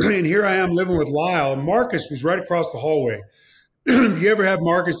 And here I am living with Lyle. Marcus was right across the hallway. If you ever have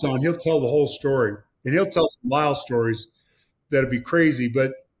Marcus on, he'll tell the whole story. And he'll tell some Lyle stories that'd be crazy.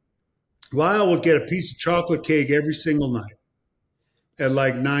 But Lyle would get a piece of chocolate cake every single night at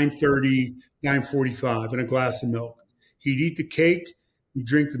like 9:30, 9:45, and a glass of milk. He'd eat the cake. He'd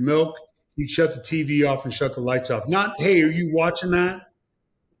drink the milk. He'd shut the TV off and shut the lights off. Not, hey, are you watching that?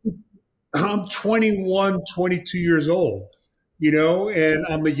 I'm 21, 22 years old. And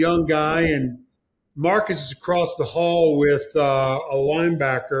I'm a young guy, and Marcus is across the hall with a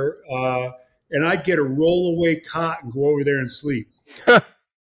linebacker, and I'd get a rollaway cot and go over there and sleep.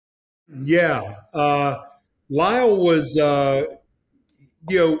 Yeah. Lyle was,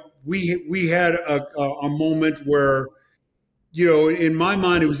 we had a moment where, in my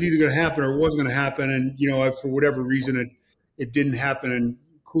mind, it was either going to happen or it wasn't going to happen. And, for whatever reason, it didn't happen and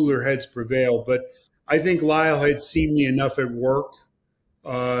cooler heads prevailed. But I think Lyle had seen me enough at work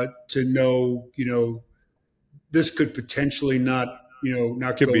to know, this could potentially not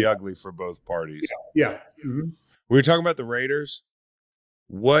could go. Be ugly for both parties. Yeah. Mm-hmm. We were talking about the Raiders.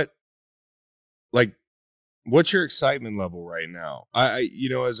 What's your excitement level right now? I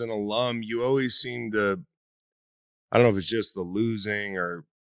as an alum, you always seem to, I don't know if it's just the losing or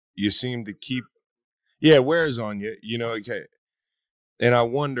you seem to keep, it wears on you, okay. And I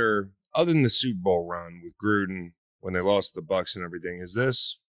wonder, other than the Super Bowl run with Gruden when they lost the Bucs and everything, is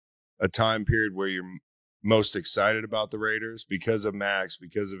this a time period where you're most excited about the Raiders because of Max,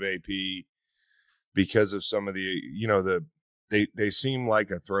 because of AP, because of some of the, they seem like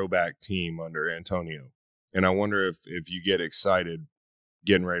a throwback team under Antonio. And I wonder if you get excited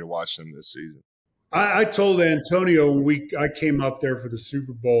getting ready to watch them this season. I told Antonio when I came out there for the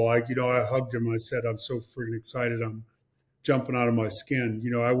Super Bowl, I hugged him. I said, I'm so freaking excited. I'm jumping out of my skin.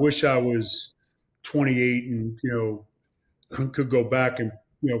 I wish I was 28 and, could go back and,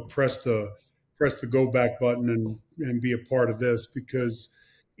 press the go back button and be a part of this, because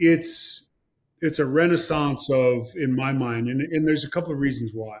it's a renaissance in my mind. And there's a couple of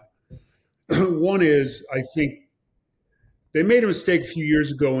reasons why. One is, I think they made a mistake a few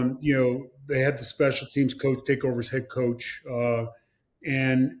years ago and, they had the special teams coach take over as head coach.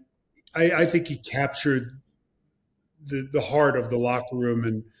 And I think he captured the heart of the locker room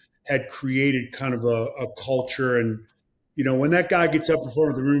and had created kind of a culture. And, when that guy gets up in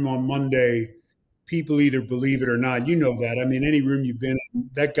front of the room on Monday, people either believe it or not. You know that. I mean, any room you've been in,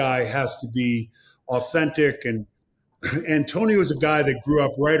 that guy has to be authentic. And Antonio is a guy that grew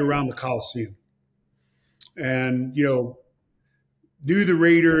up right around the Coliseum. And, knew the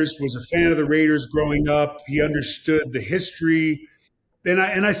Raiders, was a fan of the Raiders growing up. He understood the history. And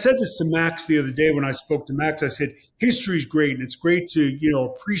I said this to Max the other day when I spoke to Max. I said, history's great, and it's great to,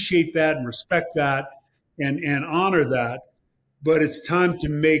 appreciate that and respect that and honor that. But it's time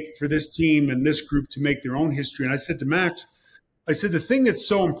for this team and this group to make their own history. And I said to Max, the thing that's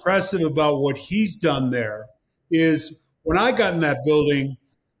so impressive about what he's done there is when I got in that building,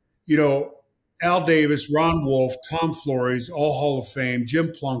 Al Davis, Ron Wolf, Tom Flores, all Hall of Fame,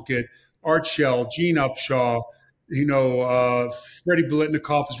 Jim Plunkett, Art Shell, Gene Upshaw, Freddie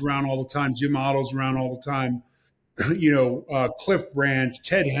Biletnikoff is around all the time, Jim Otto's around all the time, Cliff Branch,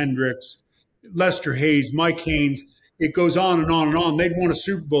 Ted Hendricks, Lester Hayes, Mike Haynes. It goes on and on and on. They'd won a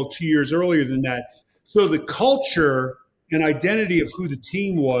Super Bowl 2 years earlier than that. So the culture and identity of who the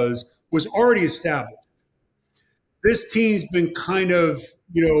team was already established. This team's been kind of,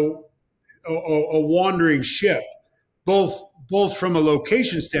 a wandering ship, both from a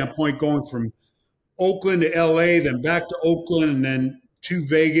location standpoint, going from Oakland to LA, then back to Oakland, and then to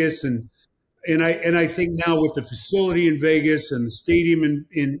Vegas. And I think now with the facility in Vegas and the stadium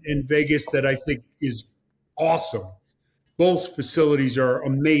in Vegas, that I think is awesome. Both facilities are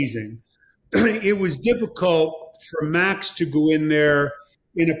amazing. It was difficult for Max to go in there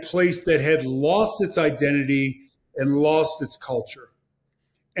in a place that had lost its identity and lost its culture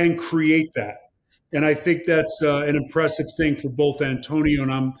and create that. And I think that's an impressive thing for both Antonio,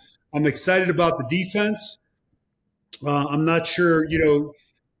 and I'm excited about the defense. I'm not sure,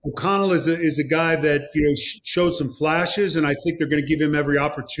 O'Connell is a guy that, showed some flashes, and I think they're going to give him every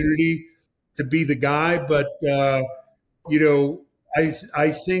opportunity to be the guy. But, I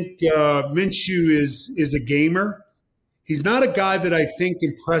think Minshew is a gamer. He's not a guy that I think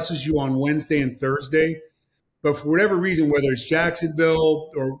impresses you on Wednesday and Thursday. But for whatever reason, whether it's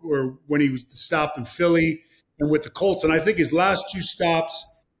Jacksonville or when he was stopped in Philly and with the Colts, and I think his last two stops,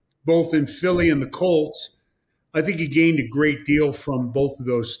 both in Philly and the Colts, I think he gained a great deal from both of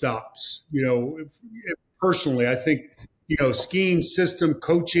those stops. Personally, I think, scheme, system,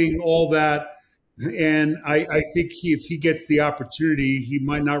 coaching, all that. And I think if he gets the opportunity, he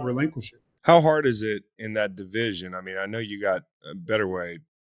might not relinquish it. How hard is it in that division? I mean, I know you got a better way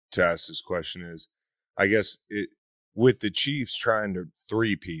to ask this question is, I guess with the Chiefs trying to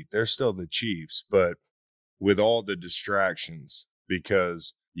three-peat, they're still the Chiefs, but with all the distractions,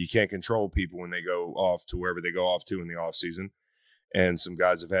 because you can't control people when they go off to wherever they go off to in the offseason, and some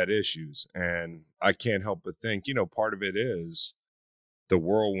guys have had issues. And I can't help but think, part of it is the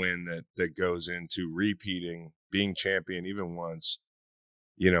whirlwind that goes into repeating, being champion even once.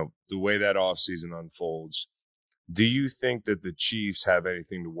 the way that offseason unfolds, do you think that the Chiefs have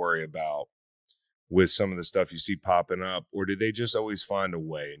anything to worry about with some of the stuff you see popping up, or did they just always find a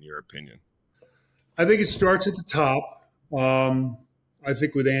way, in your opinion? I think it starts at the top. I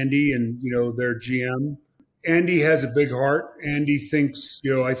think with Andy and, their GM. Andy has a big heart. Andy thinks,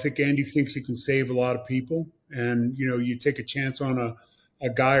 I think Andy thinks he can save a lot of people. And, you take a chance on a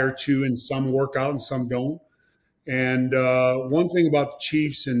guy or two, and some work out and some don't. And one thing about the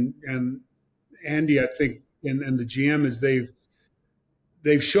Chiefs and Andy, I think, and the GM is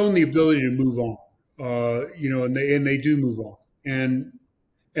they've shown the ability to move on. And they do move on. And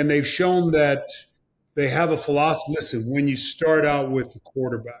they've shown that they have a philosophy. Listen, when you start out with the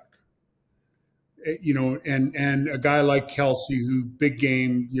quarterback, and a guy like Kelsey, who big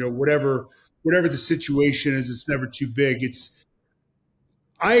game, whatever the situation is, it's never too big.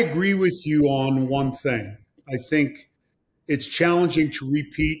 I agree with you on one thing. I think it's challenging to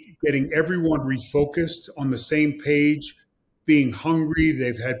repeat, getting everyone refocused on the same page, being hungry.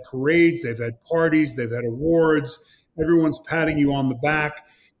 They've had parades, they've had parties, they've had awards. Everyone's patting you on the back.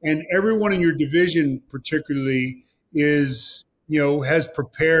 And everyone in your division particularly is, has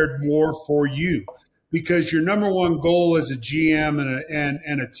prepared more for you, because your number one goal as a GM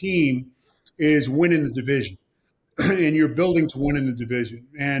and a team is winning the division. And you're building to win in the division.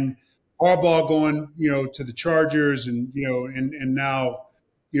 And Harbaugh going, to the Chargers and, and now,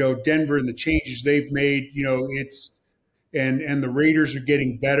 Denver and the changes they've made, and the Raiders are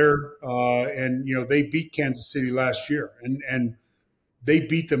getting better. And, they beat Kansas City last year and they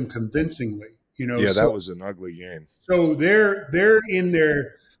beat them convincingly, Yeah, that was an ugly game. So they're in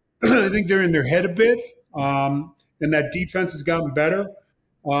their, I think they're in their head a bit. And that defense has gotten better.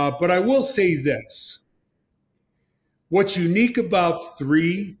 But I will say this. What's unique about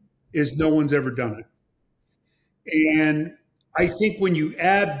 3 is no one's ever done it. And I think when you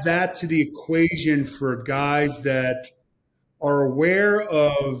add that to the equation for guys that are aware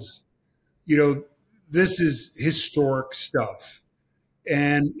of, this is historic stuff.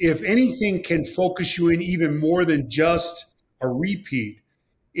 And if anything can focus you in even more than just a repeat,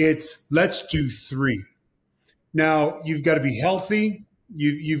 it's let's do 3. Now, you've got to be healthy.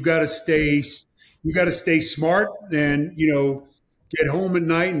 You've got to stay smart and, get home at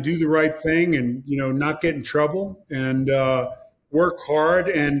night and do the right thing and, not get in trouble and work hard.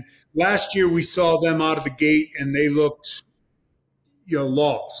 And last year we saw them out of the gate and they looked,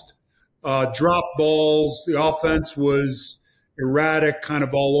 lost. Drop balls. The offense was erratic, kind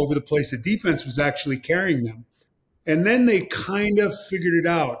of all over the place. The defense was actually carrying them. And then they kind of figured it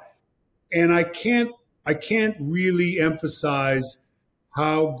out. And I can't really emphasize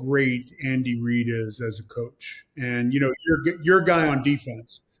how great Andy Reid is as a coach. And, your guy on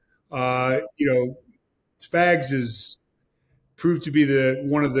defense, Spags is proved to be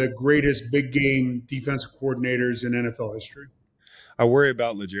one of the greatest big game defensive coordinators in NFL history. I worry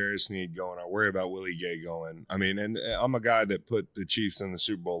about L'Jarius Sneed going. I worry about Willie Gay going. I mean, and I'm a guy that put the Chiefs in the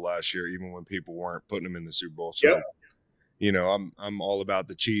Super Bowl last year, even when people weren't putting them in the Super Bowl. So, yep. I'm all about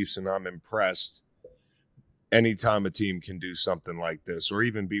the Chiefs, and I'm impressed anytime a team can do something like this, or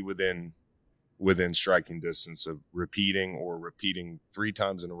even be within striking distance of repeating 3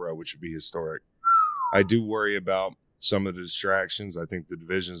 times in a row, which would be historic. I do worry about some of the distractions. I think the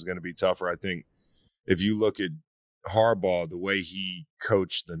division is going to be tougher. I think if you look at Harbaugh, the way he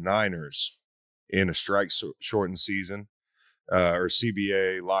coached the Niners in a strike-shortened season, or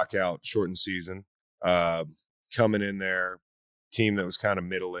CBA lockout shortened season, coming in there, team that was kind of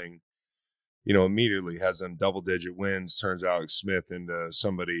middling, immediately has them double-digit wins, turns Alex Smith into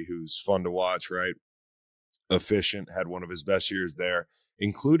somebody who's fun to watch, right? Efficient, had one of his best years there,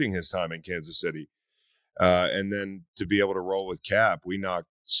 including his time in Kansas City. And then to be able to roll with Cap, we knocked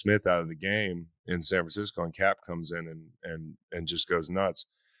Smith out of the game in San Francisco, and Cap comes in and just goes nuts.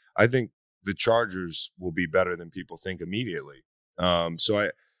 I think the Chargers will be better than people think immediately. So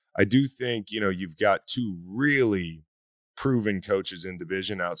I do think, you've got 2 really proven coaches in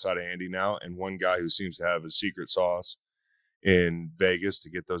division outside of Andy now, and one guy who seems to have a secret sauce in Vegas to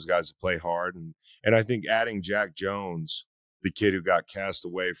get those guys to play hard. And I think adding Jack Jones, the kid who got cast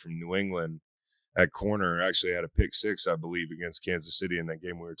away from New England at corner, actually had a pick 6, I believe, against Kansas City in that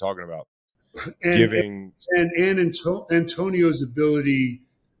game we were talking about. And Antonio's ability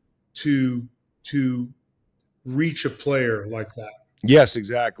to reach a player like that. Yes,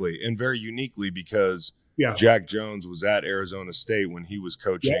 exactly. And very uniquely, because yeah. Jack Jones was at Arizona State when he was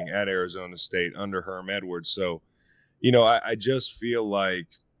coaching at Arizona State under Herm Edwards. So, I just feel like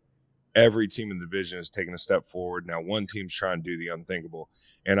every team in the division is taking a step forward. Now, one team's trying to do the unthinkable.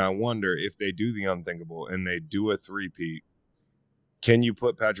 And I wonder if they do the unthinkable and they do a 3-peat, can you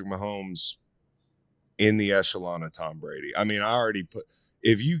put Patrick Mahomes in the echelon of Tom Brady? I mean, I already put.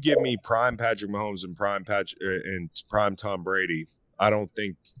 If you give me prime Patrick Mahomes and prime Tom Brady, I don't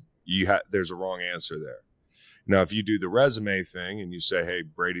think there's a wrong answer there. Now, if you do the resume thing and you say, hey,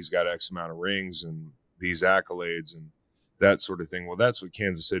 Brady's got X amount of rings and these accolades and that sort of thing, well, that's what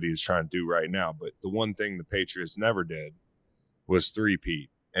Kansas City is trying to do right now. But the one thing the Patriots never did was three-peat.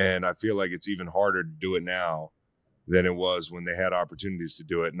 And I feel like it's even harder to do it now than it was when they had opportunities to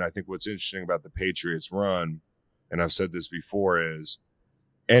do it. And I think what's interesting about the Patriots run, and I've said this before, is,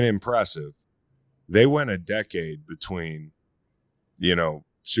 and impressive, they went a decade between,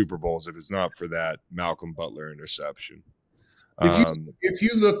 Super Bowls, if it's not for that Malcolm Butler interception. If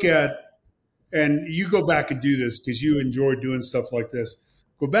you look at, and you go back and do this because you enjoy doing stuff like this,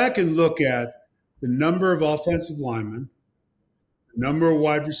 go back and look at the number of offensive linemen, the number of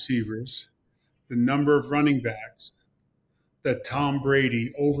wide receivers, the number of running backs that Tom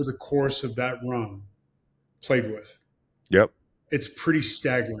Brady over the course of that run played with. Yep. It's pretty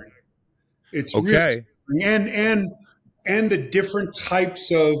staggering. It's okay. Really, and the different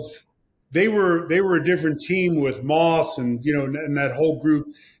types of, they were a different team with Moss and and that whole group,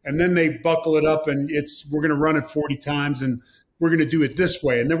 and then they buckle it up and we're going to run it 40 times and we're going to do it this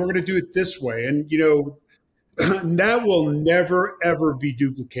way and then we're going to do it this way, and that will never ever be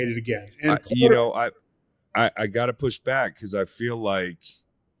duplicated again. And I got to push back because I feel like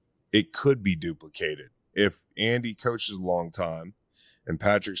it could be duplicated if Andy coaches a long time and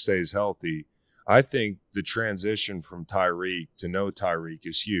Patrick stays healthy. I think the transition from Tyreek to no Tyreek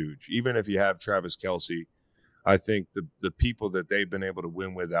is huge. Even if you have Travis Kelce, I think the people that they've been able to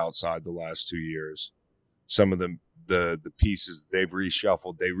win with outside the last 2 years, some of them, the pieces they've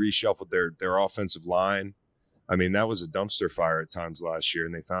reshuffled, their offensive line. I mean, that was a dumpster fire at times last year,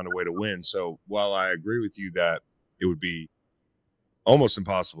 and they found a way to win. So while I agree with you that it would be almost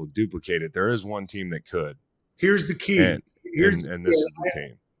impossible to duplicate it, there is one team that could. Here's the key. And this is the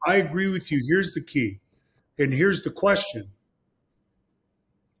team. I agree with you. Here's the key. And here's the question.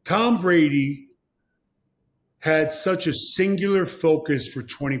 Tom Brady had such a singular focus for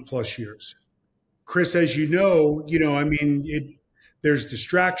 20 plus years. Chris, as there's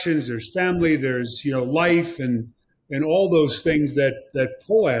distractions, there's family, there's, life and all those things that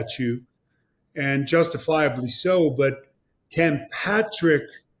pull at you, and justifiably so. But can Patrick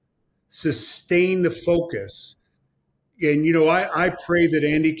sustain the focus? And, I pray that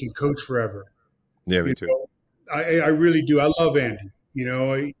Andy can coach forever. Yeah, me too. I really do. I love Andy.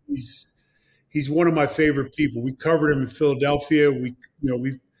 He's one of my favorite people. We covered him in Philadelphia.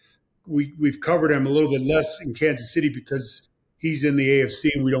 We've covered him a little bit less in Kansas City because he's in the AFC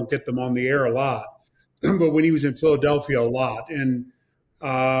and we don't get them on the air a lot. But when he was in Philadelphia, a lot. And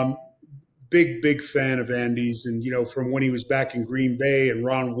big fan of Andy's. And, from when he was back in Green Bay and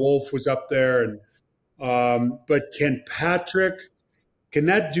Ron Wolf was up there. And but can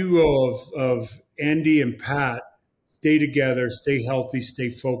that duo of Andy and Pat stay together, stay healthy,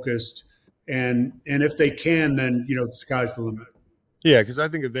 stay focused? And if they can, then, the sky's the limit. Yeah, because I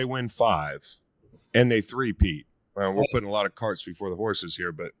think if they win 5 and they three-peat, we're putting a lot of carts before the horses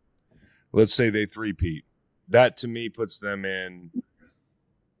here, but let's say they three-peat. That, to me, puts them in,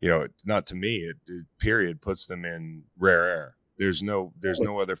 not to me, it period, puts them in rare air. There's no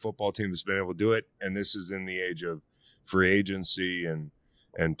other football team that's been able to do it, and this is in the age of free agency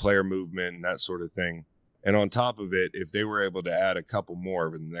and player movement and that sort of thing. And on top of it, if they were able to add a couple more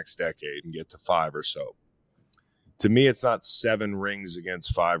over the next decade and get to 5 or so, to me, it's not 7 rings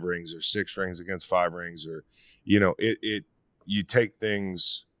against 5 rings or 6 rings against 5 rings, or, you take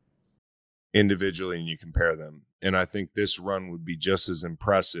things individually and you compare them. And I think this run would be just as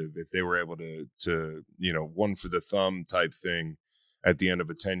impressive if they were able to one for the thumb type thing at the end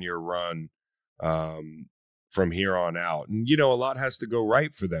of a 10-year run from here on out. And, a lot has to go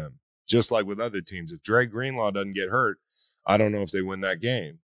right for them, just like with other teams. If Dre Greenlaw doesn't get hurt, I don't know if they win that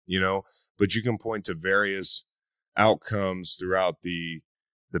game, but you can point to various outcomes throughout the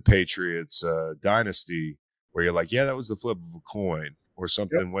Patriots dynasty where you're like, yeah, that was the flip of a coin. Or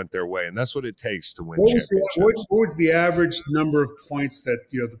something went their way, and that's what it takes to win championships. What was the average number of points that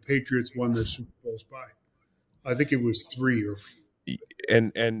the Patriots won their Super Bowls by? I think it was 3 or.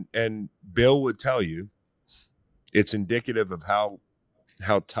 And Bill would tell you, it's indicative of how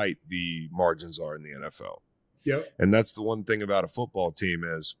tight the margins are in the NFL. Yep. And that's the one thing about a football team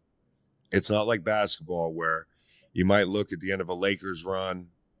is, it's not like basketball where you might look at the end of a Lakers run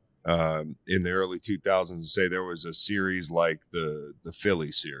in the early 2000s and say there was a series like the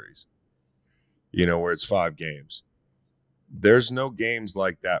Philly series, where it's 5 games. There's no games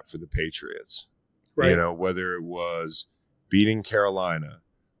like that for the Patriots, right? Whether it was beating Carolina,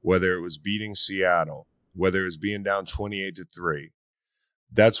 whether it was beating Seattle, whether it was being down 28-3.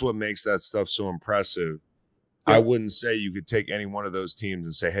 That's what makes that stuff so impressive. I wouldn't say you could take any one of those teams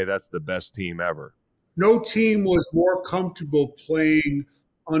and say, hey, that's the best team ever. No team was more comfortable playing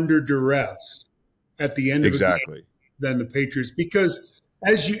under duress at the end of the game than the Patriots, because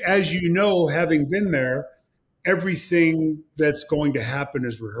as you know, having been there, everything that's going to happen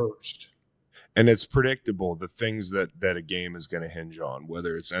is rehearsed. And it's predictable, the things that a game is going to hinge on,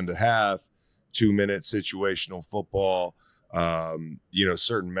 whether it's end of half, 2-minute situational football,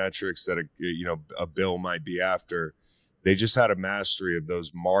 certain metrics that a Bill might be after. They just had a mastery of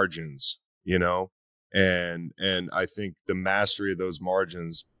those margins, and I think the mastery of those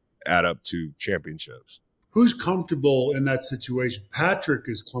margins add up to championships. Who's comfortable in that situation? Patrick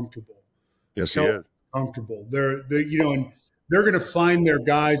is comfortable. Yes, he is comfortable. They're and they're going to find their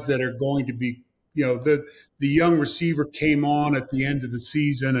guys that are going to be, the young receiver came on at the end of the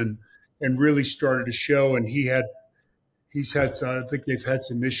season and really started to show, and he's had some, I think they've had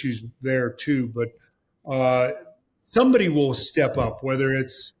some issues there too, but somebody will step up, whether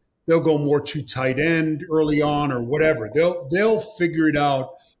it's they'll go more to tight end early on or whatever. They'll figure it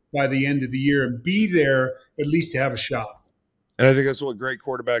out by the end of the year and be there at least to have a shot. And I think that's what great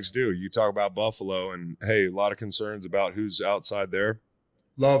quarterbacks do. You talk about Buffalo, and hey, a lot of concerns about who's outside there.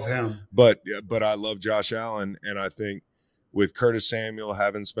 Love him. But I love Josh Allen, and I think with Curtis Samuel,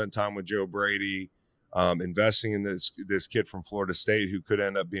 having spent time with Joe Brady, investing in this kid from Florida State who could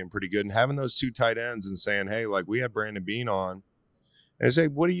end up being pretty good, and having those two tight ends and saying, hey, like, we had Brandon Beane on. And I say,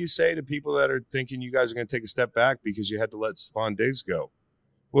 what do you say to people that are thinking you guys are going to take a step back because you had to let Stephon Diggs go?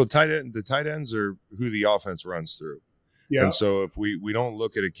 Well, the tight ends are who the offense runs through. Yeah. And so if we don't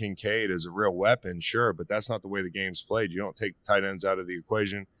look at a Kincaid as a real weapon, sure, but that's not the way the game's played. You don't take tight ends out of the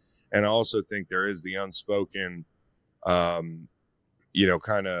equation. And I also think there is the unspoken, kind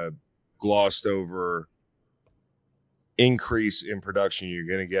of glossed over increase in production you're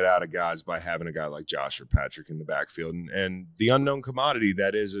going to get out of guys by having a guy like Josh or Patrick in the backfield, and the unknown commodity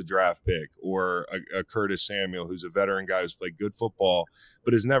that is a draft pick, or a Curtis Samuel, who's a veteran guy who's played good football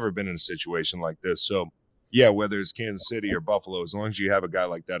but has never been in a situation like this. So yeah, whether it's Kansas City or Buffalo, as long as you have a guy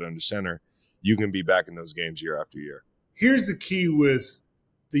like that under center, you can be back in those games year after year. Here's the key with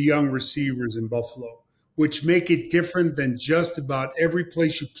the young receivers in Buffalo, which make it different than just about every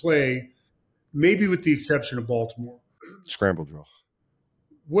place you play, maybe with the exception of Baltimore. Scramble drill.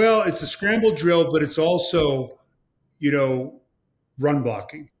 Well, it's a scramble drill, but it's also, run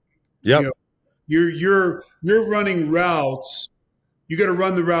blocking. Yeah. You're running routes. You got to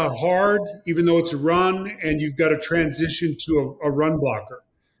run the route hard, even though it's a run, and you've got to transition to a run blocker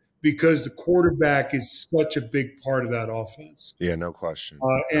because the quarterback is such a big part of that offense. Yeah, no question.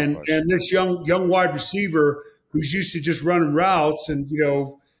 And this young wide receiver who's used to just running routes and,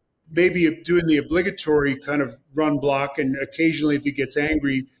 maybe doing the obligatory kind of run block, and occasionally if he gets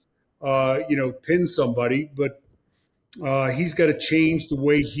angry, pin somebody. But he's got to change the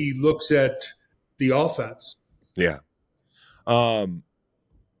way he looks at the offense. Yeah.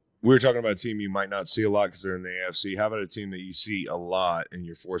 We were talking about a team you might not see a lot because they're in the AFC. How about a team that you see a lot and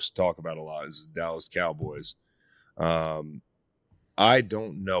you're forced to talk about a lot? This is the Dallas Cowboys. I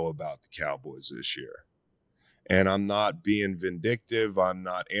don't know about the Cowboys this year. And I'm not being vindictive. I'm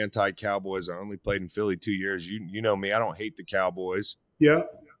not anti-Cowboys. I only played in Philly 2 years. You know me. I don't hate the Cowboys. Yeah.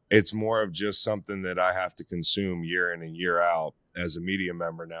 It's more of just something that I have to consume year in and year out as a media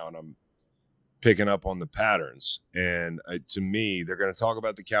member now, and I'm picking up on the patterns. And to me, they're going to talk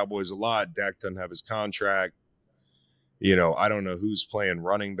about the Cowboys a lot. Dak doesn't have his contract. I don't know who's playing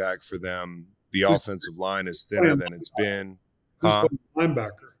running back for them. The offensive line is thinner than it's been.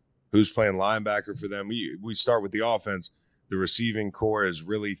 Who's playing linebacker for them? We start with the offense. The receiving core is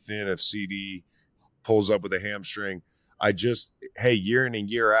really thin if CD pulls up with a hamstring. Year in and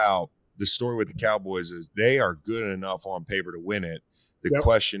year out, the story with the Cowboys is they are good enough on paper to win it. The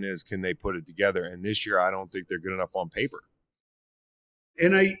question is, can they put it together? And this year, I don't think they're good enough on paper.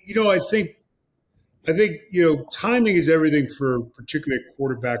 And I think timing is everything for particularly a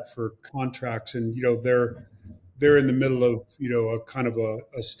quarterback for contracts. And, they're in the middle of, a kind of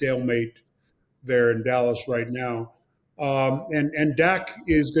a stalemate there in Dallas right now. And Dak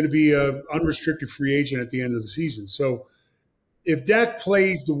is going to be an unrestricted free agent at the end of the season. So if Dak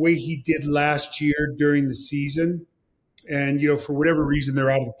plays the way he did last year during the season, and, for whatever reason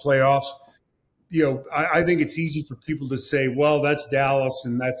they're out of the playoffs, I think it's easy for people to say, well, that's Dallas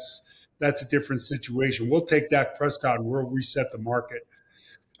and that's a different situation. We'll take Dak Prescott and we'll reset the market.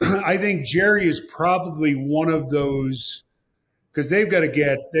 I think Jerry is probably one of those, because they've got to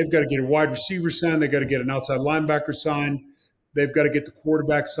get a wide receiver signed. They've got to get an outside linebacker signed. They've got to get the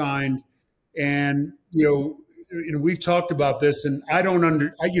quarterback signed. And, and we've talked about this, and I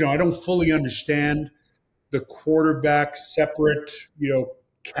don't fully understand the quarterback separate,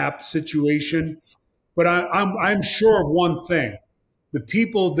 cap situation. But I'm sure of one thing. The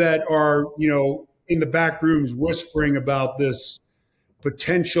people that are, in the back rooms whispering about this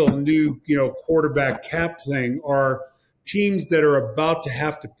potential new, quarterback cap thing are teams that are about to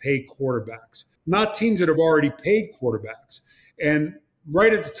have to pay quarterbacks, not teams that have already paid quarterbacks. And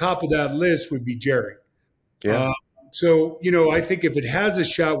right at the top of that list would be Jerry. Yeah. So, I think if it has a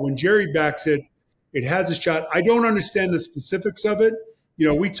shot, when Jerry backs it, it has a shot. I don't understand the specifics of it.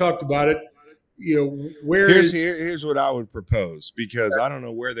 We talked about it. Here's what I would propose, because I don't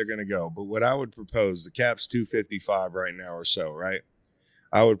know where they're going to go, but what I would propose, the cap's 255 right now or so, right?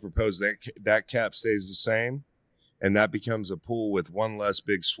 I would propose that cap stays the same, and that becomes a pool with one less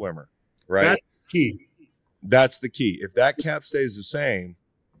big swimmer, right? That's key. That's the key. If that cap stays the same,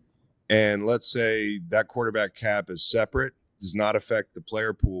 and let's say that quarterback cap is separate, does not affect the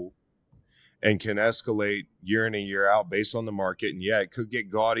player pool, and can escalate year in and year out based on the market, and yeah, it could get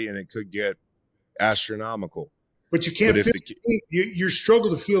gaudy and it could get astronomical. But you can't you're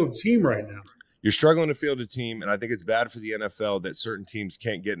struggling to field a team right now. You're struggling to field a team, and I think it's bad for the NFL that certain teams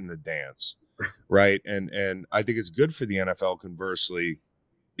can't get in the dance, right? And I think it's good for the NFL, conversely,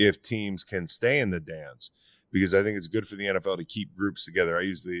 if teams can stay in the dance, because I think it's good for the NFL to keep groups together. I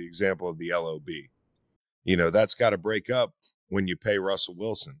use the example of the LOB. That's got to break up when you pay Russell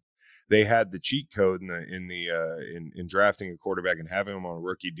Wilson. They had the cheat code in drafting a quarterback and having him on a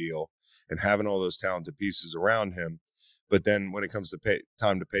rookie deal and having all those talented pieces around him. But then when it comes to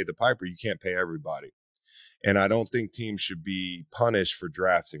time to pay the piper, you can't pay everybody. And I don't think teams should be punished for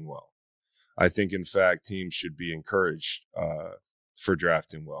drafting well. I think, in fact, teams should be encouraged for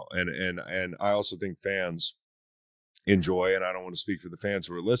drafting well. And I also think fans enjoy, and I don't want to speak for the fans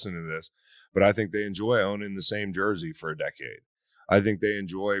who are listening to this, but I think they enjoy owning the same jersey for a decade. I think they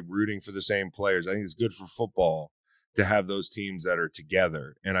enjoy rooting for the same players. I think it's good for football to have those teams that are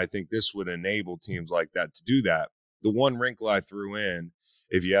together. And I think this would enable teams like that to do that. The one wrinkle I threw in,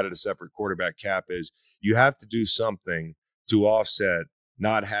 if you added a separate quarterback cap, is you have to do something to offset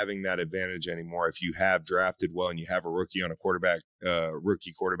not having that advantage anymore. If you have drafted well and you have a rookie on a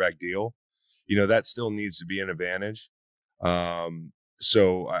rookie quarterback deal, that still needs to be an advantage.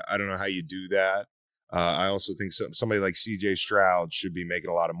 So I don't know how you do that. I also think somebody like CJ Stroud should be making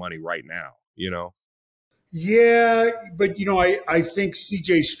a lot of money right now, Yeah, but, I think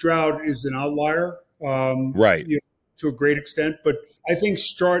CJ Stroud is an outlier. Right. To a great extent. But I think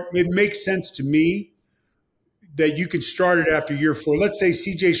it makes sense to me that you can start it after year 4. Let's say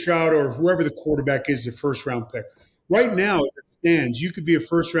CJ Stroud or whoever the quarterback is, a first-round pick. Right now, as it stands, you could be a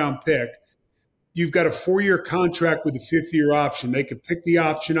first-round pick. You've got a 4-year contract with a 5th-year option. They could pick the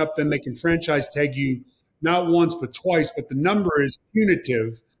option up, then they can franchise tag you not once but twice. But the number is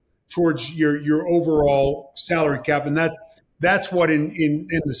punitive towards your overall salary cap, and that's what in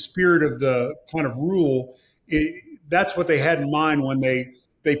the spirit of the kind of rule, that's what they had in mind when they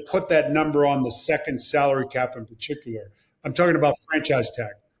put that number on the second salary cap in particular. I'm talking about franchise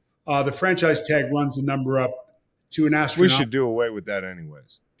tag. The franchise tag runs the number up to an astronomical. We should do away with that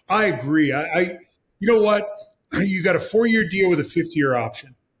anyways. I agree. You know what? You got a 4-year deal with a 5th-year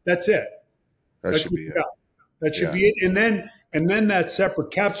option. That's it. That should be it. That should be it. And then that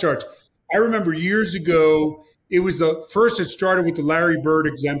separate cap starts. I remember years ago, it was it started with the Larry Bird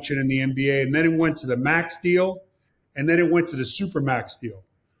exemption in the NBA, and then it went to the max deal, and then it went to the super max deal.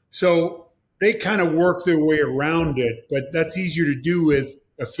 So they kind of worked their way around it, but that's easier to do with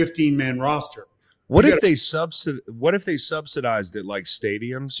a 15-man roster. What if they subsidized it like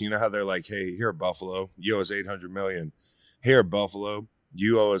stadiums? You know how they're like, hey, here at Buffalo, you owe us $800 million. Here at Buffalo,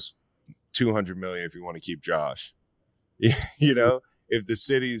 you owe us $200 million if you want to keep Josh. If the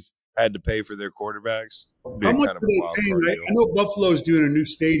cities had to pay for their quarterbacks, how much are they paying? I know Buffalo's doing a new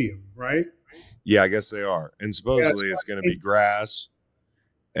stadium, right? Yeah, I guess they are. And supposedly it's going to be grass,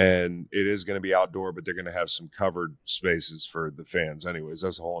 and it is going to be outdoor, but they're going to have some covered spaces for the fans. Anyways,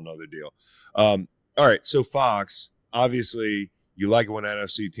 that's a whole nother deal. All right, so Fox, obviously you like it when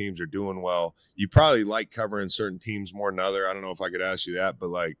NFC teams are doing well. You probably like covering certain teams more than other. I don't know if I could ask you that, but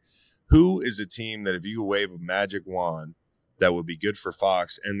who is a team that if you wave a magic wand that would be good for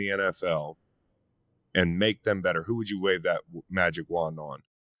Fox and the NFL and make them better, who would you wave that magic wand on?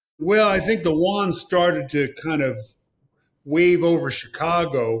 Well, I think the wand started to kind of wave over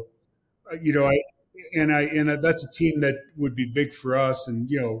Chicago, and that's a team that would be big for us. And,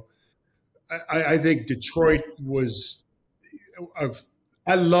 I think Detroit was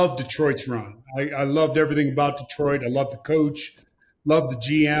I love Detroit's run. I loved everything about Detroit. I love the coach, love the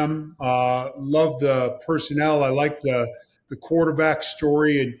GM, love the personnel. I like the quarterback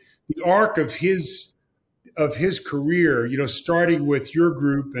story and the arc of his career. Starting with your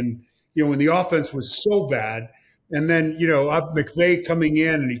group, and when the offense was so bad, and then McVay coming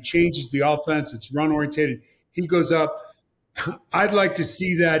in and he changes the offense. It's run oriented. He goes up. I'd like to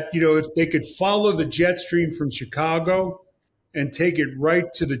see that. If they could follow the jet stream from Chicago and take it right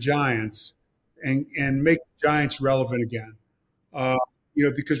to the Giants and make the Giants relevant again.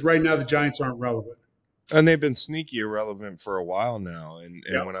 Because right now the Giants aren't relevant. And they've been sneaky irrelevant for a while now. And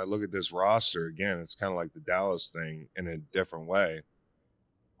when I look at this roster, again, it's kind of like the Dallas thing in a different way.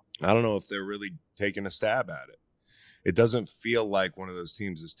 I don't know if they're really taking a stab at it. It doesn't feel like one of those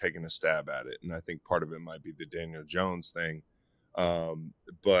teams is taking a stab at it. And I think part of it might be the Daniel Jones thing.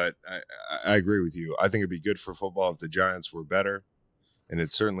 But I agree with you. I think it'd be good for football if the Giants were better, and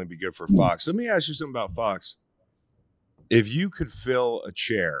it'd certainly be good for Fox. Let me ask you something about Fox. If you could fill a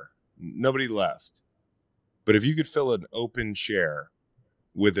chair, nobody left, but if you could fill an open chair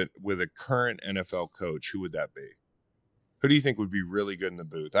with a current NFL coach, who would that be? Who do you think would be really good in the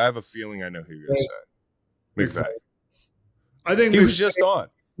booth? I have a feeling I know who you're going to say. McVay. I think he was just on.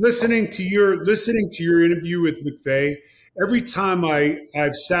 Listening to your interview with McVay, every time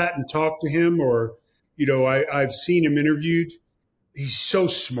I've sat and talked to him, or I've seen him interviewed, he's so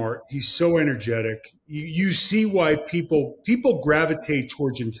smart. He's so energetic. You see why people gravitate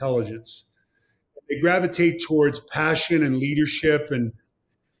towards intelligence. They gravitate towards passion and leadership. And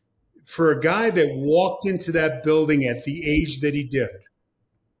for a guy that walked into that building at the age that he did,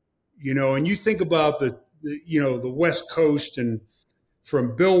 and you think about the West Coast, and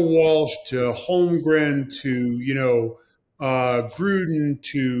from Bill Walsh to Holmgren to, Gruden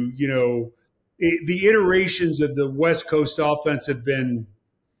to, the iterations of the West Coast offense have been,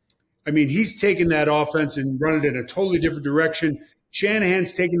 he's taken that offense and run it in a totally different direction.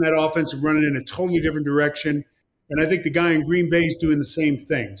 Shanahan's taken that offense and run it in a totally different direction. And I think the guy in Green Bay is doing the same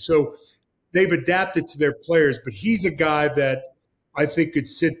thing. So they've adapted to their players, but he's a guy that I think could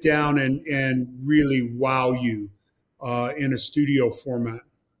sit down and really wow you in a studio format.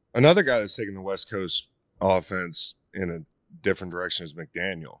 Another guy that's taking the West Coast offense in a different direction is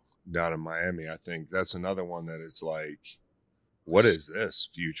McDaniel down in Miami. I think that's another one that it's like, what is this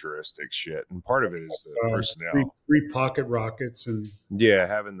futuristic shit? And part of it is the personnel. Three pocket rockets. And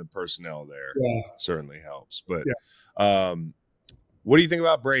having the personnel there certainly helps. But what do you think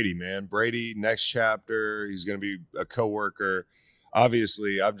about Brady, man? Brady, next chapter, he's going to be a coworker.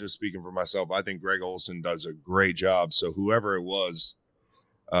 Obviously, I'm just speaking for myself. I think Greg Olsen does a great job. So whoever it was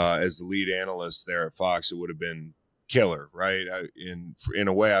as the lead analyst there at Fox, it would have been killer, right? In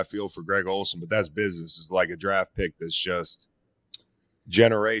a way, I feel for Greg Olsen, but that's business. It's like a draft pick that's just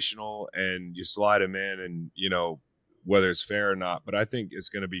generational, and you slide him in, and whether it's fair or not. But I think it's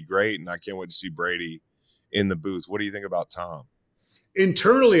going to be great, and I can't wait to see Brady in the booth. What do you think about Tom?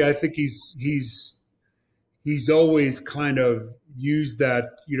 Internally, I think he's always kind of used that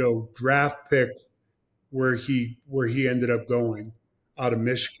draft pick where he ended up going out of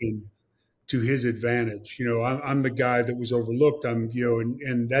Michigan to his advantage. I'm the guy that was overlooked. And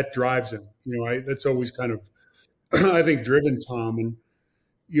that drives him. That's always kind of I think driven Tom. And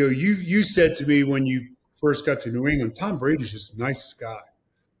you said to me when you first got to New England, Tom Brady's just the nicest guy,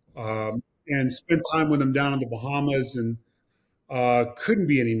 and spent time with him down in the Bahamas, and couldn't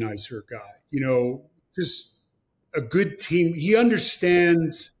be any nicer guy. Just a good team. He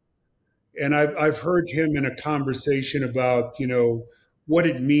understands, and I've heard him in a conversation about what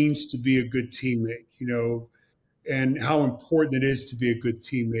it means to be a good teammate, and how important it is to be a good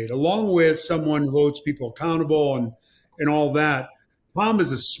teammate, along with someone who holds people accountable and all that. Tom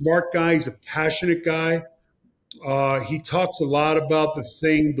is a smart guy. He's a passionate guy. He talks a lot about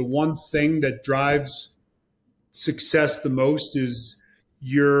the one thing that drives success the most is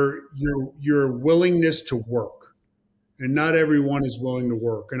your willingness to work. And not everyone is willing to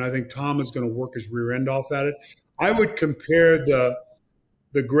work. And I think Tom is going to work his rear end off at it. I would compare the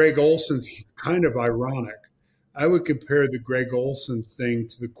Greg Olsen, kind of ironic. I would compare the Greg Olsen thing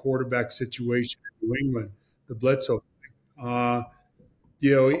to the quarterback situation in New England, the Bledsoe thing.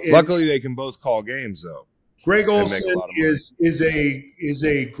 Luckily, they can both call games, though. Greg Olsen is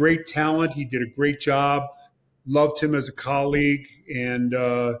a great talent. He did a great job. Loved him as a colleague, and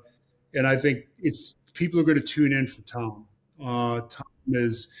I think people are going to tune in for Tom. Tom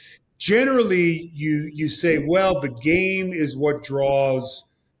is generally you say, well, the game is what draws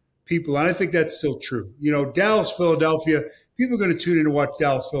people, and I think that's still true. Dallas, Philadelphia, people are going to tune in to watch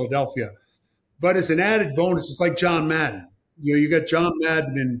Dallas, Philadelphia. But as an added bonus, it's like John Madden. You got John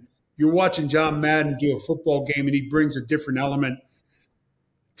Madden, and you're watching John Madden do a football game, and he brings a different element.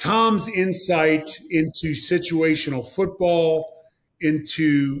 Tom's insight into situational football,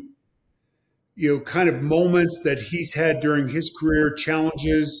 into kind of moments that he's had during his career,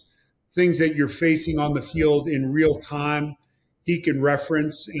 challenges, things that you're facing on the field in real time, he can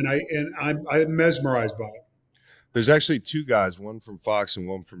reference, and I'm mesmerized by it. There's actually two guys, one from Fox and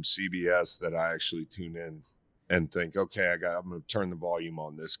one from CBS, that I actually tune in and think, okay, I'm going to turn the volume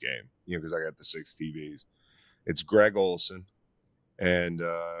on this game, because I got the 6 TVs. It's Greg Olson, and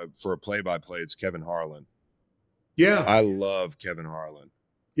for a play-by-play, it's Kevin Harlan. Yeah. I love Kevin Harlan.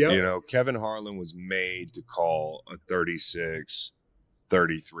 Yeah. Kevin Harlan was made to call a 36-33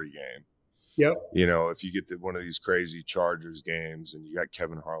 game. Yep. If you get to one of these crazy Chargers games and you got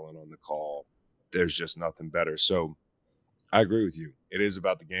Kevin Harlan on the call, there's just nothing better. So I agree with you. It is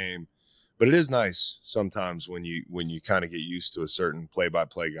about the game, but it is nice sometimes when you kind of get used to a certain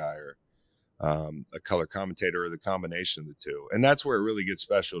play-by-play guy or a color commentator or the combination of the two. And that's where it really gets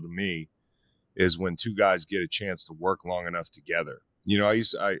special to me, is when two guys get a chance to work long enough together.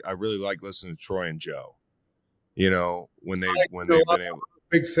 I really like listening to Troy and Joe. When they've been able.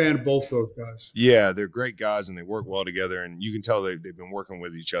 Big fan of both those guys. Yeah, they're great guys and they work well together, and you can tell they've been working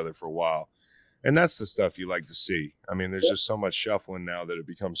with each other for a while. And that's the stuff you like to see. I mean, there's just so much shuffling now that it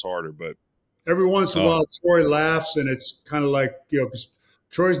becomes harder. But every once in a while, Troy laughs, and it's kind of like, because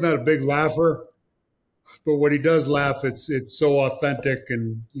Troy's not a big laugher, but when he does laugh, it's so authentic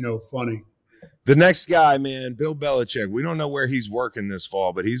and funny. The next guy, man, Bill Belichick. We don't know where he's working this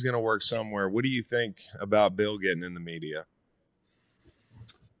fall, but he's going to work somewhere. What do you think about Bill getting in the media?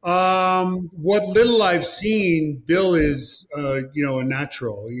 What little I've seen, Bill is, a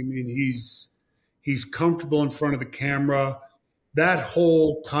natural. I mean, he's comfortable in front of the camera. That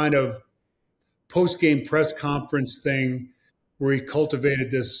whole kind of post-game press conference thing where he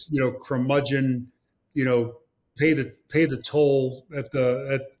cultivated this, curmudgeon, pay the toll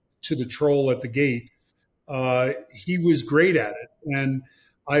to the troll at the gate. He was great at it. And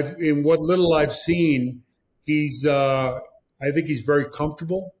in what little I've seen, I think he's very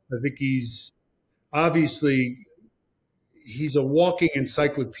comfortable. I think he's a walking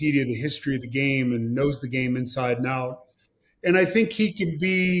encyclopedia of the history of the game and knows the game inside and out. And I think he can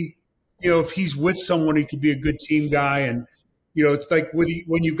be, if he's with someone, he could be a good team guy. And, it's like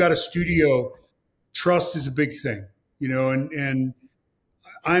when you've got a studio, trust is a big thing, and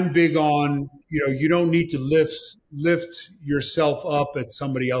I'm big on, you don't need to lift yourself up at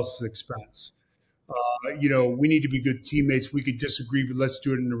somebody else's expense. We need to be good teammates. We could disagree, but let's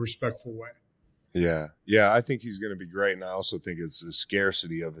do it in a respectful way. Yeah. Yeah. I think he's going to be great. And I also think it's the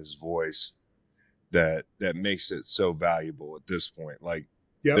scarcity of his voice that makes it so valuable at this point. Like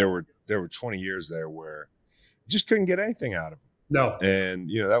there were 20 years there where you just couldn't get anything out of him. No. And,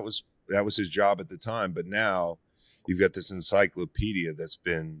 that was his job at the time. But now you've got this encyclopedia that's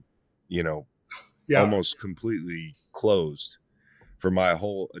been, almost completely closed for my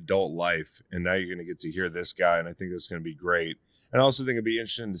whole adult life. And now you're going to get to hear this guy. And I think that's going to be great. And I also think it'd be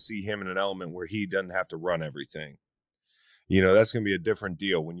interesting to see him in an element where he doesn't have to run everything. That's going to be a different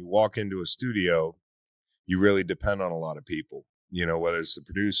deal. When you walk into a studio, you really depend on a lot of people, whether it's the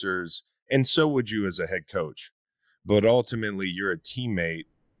producers, and so would you as a head coach. But ultimately, you're a teammate.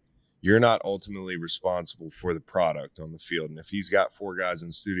 You're not ultimately responsible for the product on the field. And if he's got 4 guys in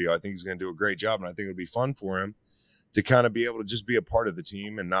the studio, I think he's going to do a great job. And I think it'll be fun for him to kind of be able to just be a part of the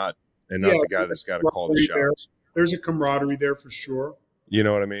team and not the guy that's got to call the shots. There's a camaraderie there for sure. You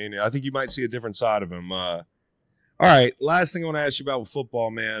know what I mean? I think you might see a different side of him. All right, last thing I want to ask you about with football,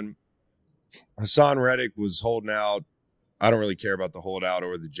 man. Hassan Reddick was holding out. I don't really care about the holdout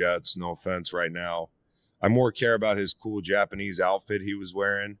or the Jets, no offense right now. I more care about his cool Japanese outfit he was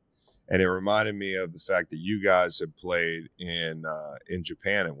wearing. And it reminded me of the fact that you guys had played in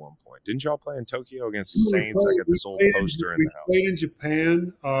Japan at one point. Didn't y'all play in Tokyo against the Saints? I got this old poster in the house. We played in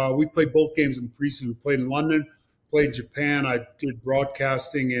Japan. We played both games in the preseason. We played in London, played in Japan. I did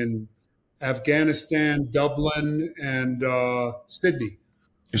broadcasting in Afghanistan, Dublin, and Sydney.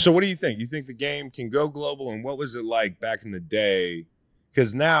 So what do you think? You think the game can go global? And what was it like back in the day?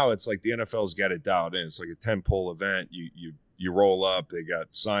 Because now it's like the NFL's got it dialed in. It's like a 10-pole event. You roll up. They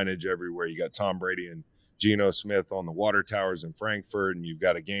got signage everywhere. You got Tom Brady and Geno Smith on the water towers in Frankfurt, and you've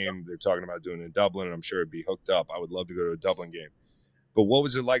got a game they're talking about doing in Dublin, and I'm sure it'd be hooked up. I would love to go to a Dublin game. But what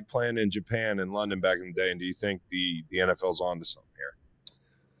was it like playing in Japan and London back in the day, and do you think the NFL's on to something here?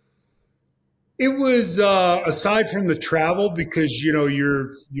 It was, aside from the travel, because,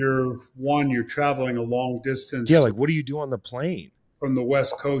 you're traveling a long distance. Yeah, like what do you do on the plane? From the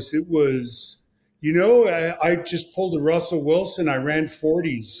West Coast. It was I just pulled a Russell Wilson. I ran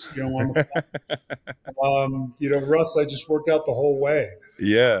 40s, on the Russ, I just worked out the whole way.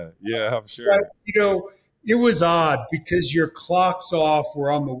 Yeah, I'm sure. But, it was odd because your clock's off.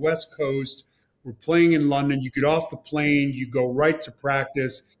 We're on the West Coast. We're playing in London. You get off the plane. You go right to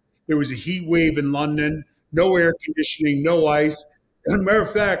practice. There was a heat wave in London. No air conditioning, no ice. As a matter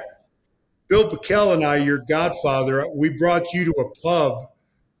of fact, Bill Bickel and I, your godfather, we brought you to a pub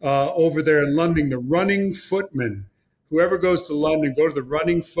over there in London, the Running Footman. Whoever goes to London, go to the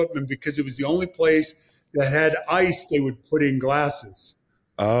Running Footman because it was the only place that had ice they would put in glasses.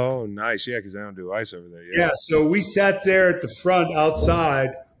 Oh, nice. Yeah, because they don't do ice over there. Yeah, so we sat there at the front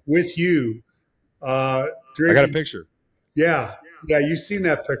outside with you. I got a picture. Yeah, you've seen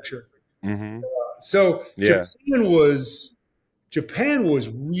that picture. Mm-hmm. So Japan was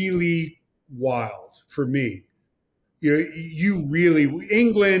really wild for me.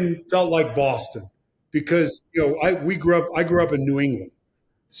 England felt like Boston because I grew up in New England,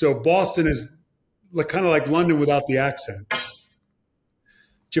 so Boston is kind of like London without the accent.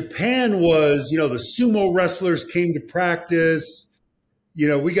 Japan was, the sumo wrestlers came to practice.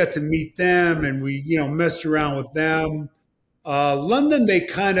 We got to meet them and we, messed around with them. London, they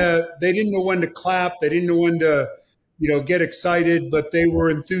didn't know when to clap. They didn't know when to, get excited, but they were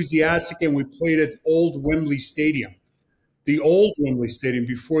enthusiastic and we played at old Wembley Stadium, the old Wembley Stadium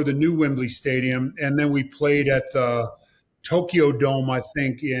before the new Wembley Stadium. And then we played at the Tokyo Dome, I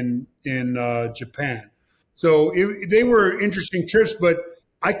think, in Japan. So they were interesting trips, but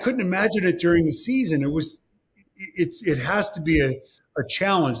I couldn't imagine it during the season. It has to be a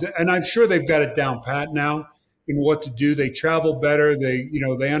challenge, and I'm sure they've got it down pat now in what to do. They travel better. They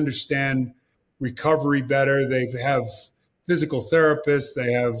understand recovery better. They have physical therapists.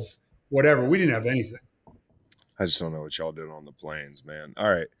 They have whatever. We didn't have anything. I just don't know what y'all did on the planes, man. All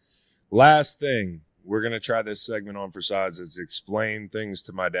right, last thing we're gonna try this segment on for size is explain things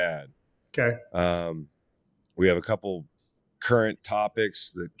to my dad. Okay. We have a couple current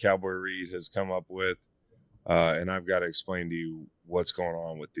topics that Cowboy Reed has come up with, and I've got to explain to you what's going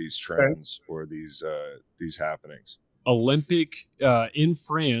on with these trends or these happenings. Olympic in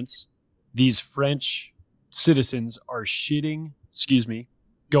France, these French citizens are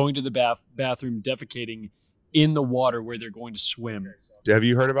going to the bathroom, defecating in the water where they're going to swim. Have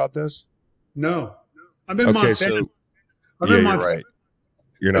you heard about this? No. I'm in Montana. So you're right.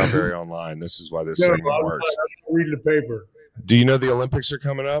 You're not very online. This is why this segment works. I'm reading the paper. Do you know the Olympics are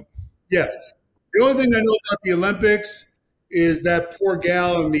coming up? Yes. The only thing I know about the Olympics is that poor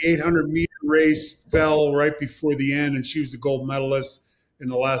gal in the 800-meter race fell right before the end, and she was the gold medalist in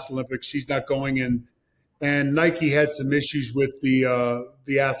the last Olympics. She's not going in. And Nike had some issues with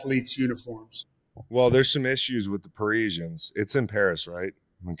the athletes' uniforms. Well, there's some issues with the Parisians. It's in Paris, right?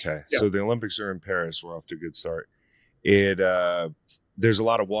 Okay. Yeah. So the Olympics are in Paris. We're off to a good start. There's a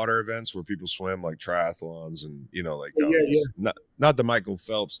lot of water events where people swim, like triathlons and, not the Michael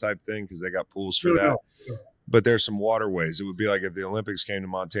Phelps type thing because they got pools for that. No. But there's some waterways. It would be like if the Olympics came to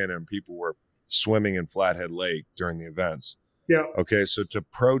Montana and people were swimming in Flathead Lake during the events. Yeah. Okay, so to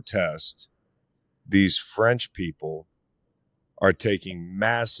protest, these French people are taking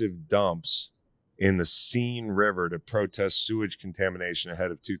massive dumps in the Seine River to protest sewage contamination ahead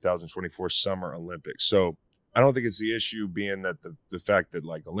of 2024 Summer Olympics. So I don't think it's the issue being that the fact that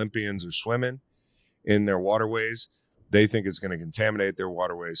like Olympians are swimming in their waterways, they think it's going to contaminate their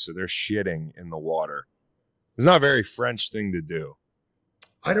waterways, so they're shitting in the water. It's not a very French thing to do.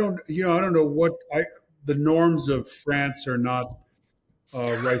 I don't know what the norms of France are not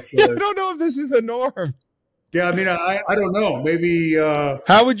right there. I don't know if this is the norm. Yeah, I mean, I don't know. Maybe.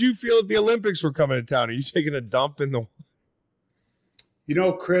 How would you feel if the Olympics were coming to town? Are you taking a dump in the?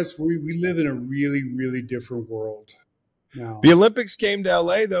 Chris, we live in a really, really different world now. The Olympics came to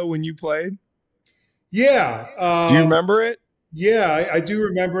L.A., though, when you played? Yeah. Do you remember it? Yeah, I do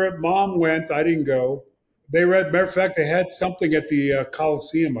remember it. Mom went. I didn't go. Matter of fact, they had something at the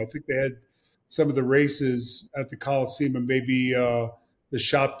Coliseum. I think they had some of the races at the Coliseum and maybe the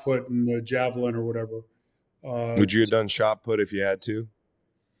shot put and the javelin or whatever. Would you have done shot put if you had to?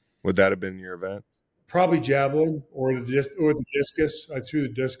 Would that have been your event? Probably javelin or the discus. I threw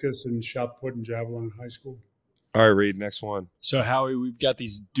the discus and shot put and javelin in high school. All right, Reed, next one. So, Howie, we've got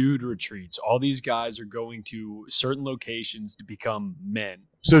these dude retreats. All these guys are going to certain locations to become men.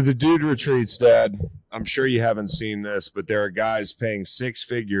 So the dude retreats, Dad, I'm sure you haven't seen this, but there are guys paying six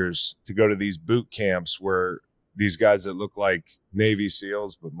figures to go to these boot camps where these guys that look like Navy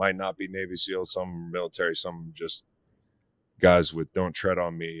SEALs but might not be Navy SEALs, some military, some just guys with don't tread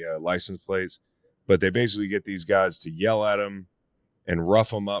on me license plates. But they basically get these guys to yell at them and rough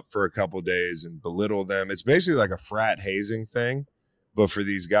them up for a couple days and belittle them. It's basically like a frat hazing thing, but for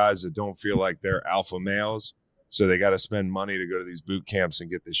these guys that don't feel like they're alpha males. So they got to spend money to go to these boot camps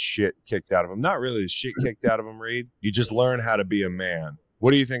and get the shit kicked out of them. Not really the shit kicked out of them, Reed. You just learn how to be a man.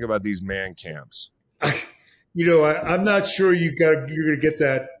 What do you think about these man camps? I'm not sure you're going to get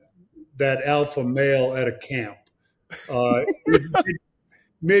that alpha male at a camp.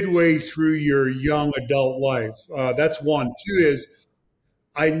 Midway through your young adult life. That's one. Two is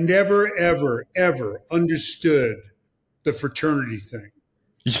I never, ever, ever understood the fraternity thing.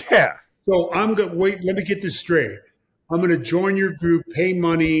 Yeah. So I'm going to wait. Let me get this straight. I'm going to join your group, pay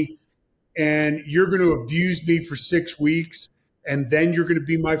money, and you're going to abuse me for 6 weeks, and then you're going to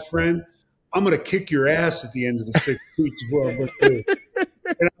be my friend. I'm going to kick your ass at the end of the 6 weeks. And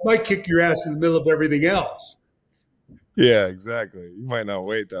I might kick your ass in the middle of everything else. Yeah, exactly. You might not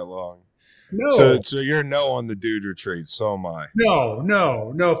wait that long. No. So you're no on the dude retreat. So am I.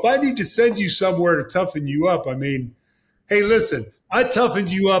 No. If I need to send you somewhere to toughen you up, I mean, hey, listen, I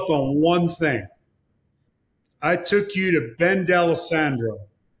toughened you up on one thing. I took you to Ben D'Alessandro.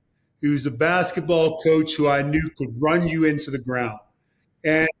 He was a basketball coach who I knew could run you into the ground.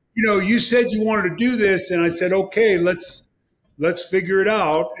 And, you said you wanted to do this, and I said, okay, let's figure it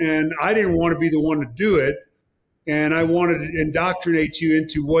out. And I didn't want to be the one to do it. And I wanted to indoctrinate you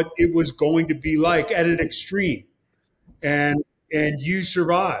into what it was going to be like at an extreme. And you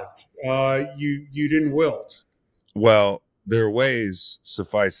survived. You didn't wilt. Well, there are ways,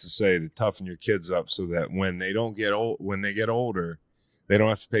 suffice to say, to toughen your kids up so that when they get older, they don't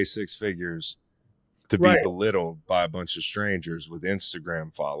have to pay 6 figures to be belittled by a bunch of strangers with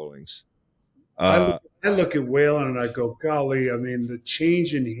Instagram followings. I look at Waylon and I go, golly, I mean, the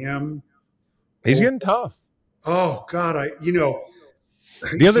change in him. He's getting tough. Oh, God,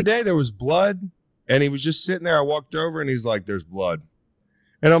 The other day there was blood, and he was just sitting there. I walked over, and he's like, there's blood.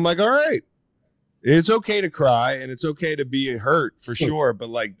 And I'm like, all right. It's okay to cry, and it's okay to be hurt for sure.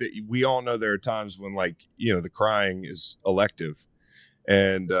 But, we all know there are times when, the crying is elective.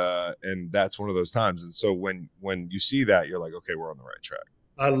 And that's one of those times. And so when you see that, you're like, okay, we're on the right track.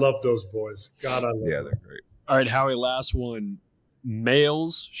 I love those boys. God, I love them. Yeah, they're great. All right, Howie, last one.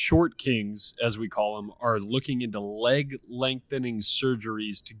 Males, short kings, as we call them, are looking into leg lengthening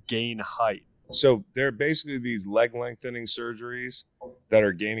surgeries to gain height. So there are basically these leg lengthening surgeries that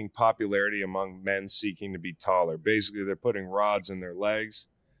are gaining popularity among men seeking to be taller. Basically, they're putting rods in their legs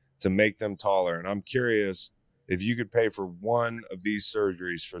to make them taller. And I'm curious, if you could pay for one of these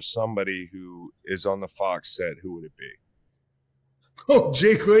surgeries for somebody who is on the Fox set, who would it be? Oh,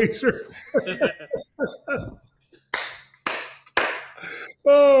 Jake Laser.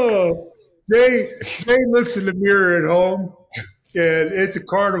 Oh, Jay looks in the mirror at home, and it's a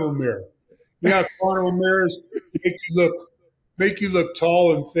carnival mirror. Carnival mirrors make you look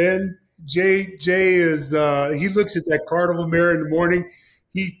tall and thin. Jay is he looks at that carnival mirror in the morning.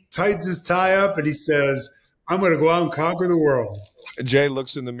 He tightens his tie up and he says, "I'm going to go out and conquer the world." Jay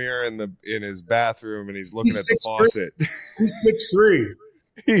looks in the mirror in his bathroom and he's looking at the faucet. He's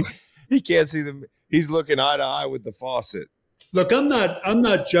 6'3". He can't see them. He's looking eye to eye with the faucet. Look, I'm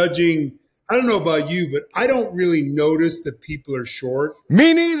not judging. I don't know about you, but I don't really notice that people are short.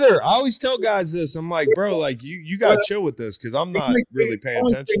 Me neither. I always tell guys this. I'm like, bro, you got to chill with this because I'm not really paying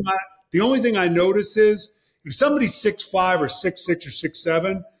attention. The only thing I notice is if somebody's 6'5" or 6'6" or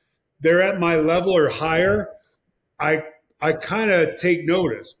 6'7", they're at my level or higher, I kind of take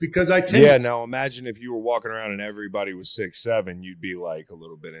notice because I tend to. Now imagine if you were walking around and everybody was 6'7", you'd be like a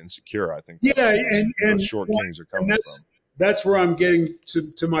little bit insecure. I think. Yeah, and short kings are coming from. That's where I'm getting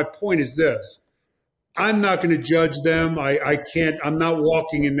to my point is this. I'm not going to judge them. I can't. I'm not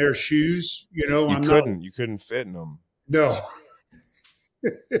walking in their shoes. You couldn't fit in them. No.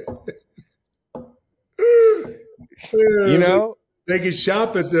 They can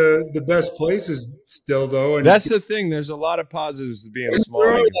shop at the best places still, though. And that's the thing. There's a lot of positives to being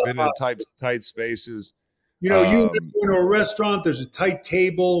small. You can fit in tight spaces. You go to a restaurant. There's a tight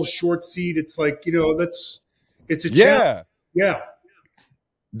table, short seat. It's like it's a challenge. Yeah.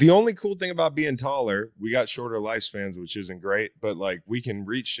 The only cool thing about being taller, we got shorter lifespans, which isn't great, but we can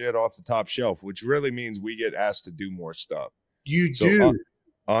reach shit off the top shelf, which really means we get asked to do more stuff. You do.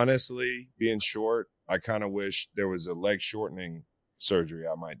 Honestly, being short, I kind of wish there was a leg shortening surgery.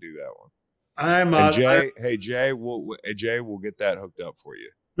 I might do that one. Jay, we'll get that hooked up for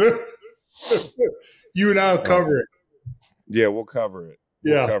you. You and I'll cover it. Yeah, we'll cover it.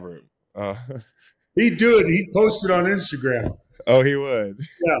 Yeah. We'll cover it. He'd do it. He'd post it on Instagram. Oh, he would.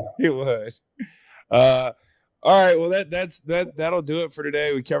 Yeah, he would. All right. Well, that'll do it for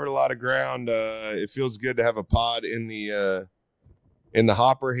today. We covered a lot of ground. It feels good to have a pod in the in the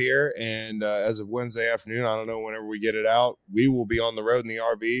hopper here. And as of Wednesday afternoon, I don't know, whenever we get it out, we will be on the road in the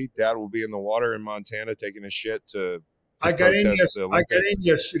RV. Dad will be in the water in Montana taking a shit to I got in Olympics.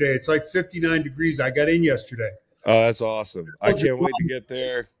 yesterday. It's like 59 degrees. I got in yesterday. Oh, that's awesome. I can't wait to get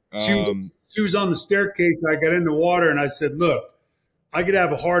there. She was on the staircase. I got in the water and I said, look, I could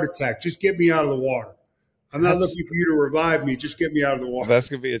have a heart attack. Just get me out of the water. I'm not looking for you to revive me. Just get me out of the water. That's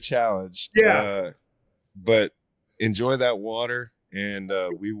going to be a challenge. Yeah. But enjoy that water, and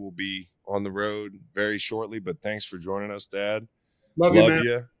we will be on the road very shortly. But thanks for joining us, Dad. Love you,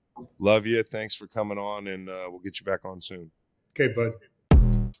 man. Love you. Thanks for coming on, and we'll get you back on soon. Okay, bud.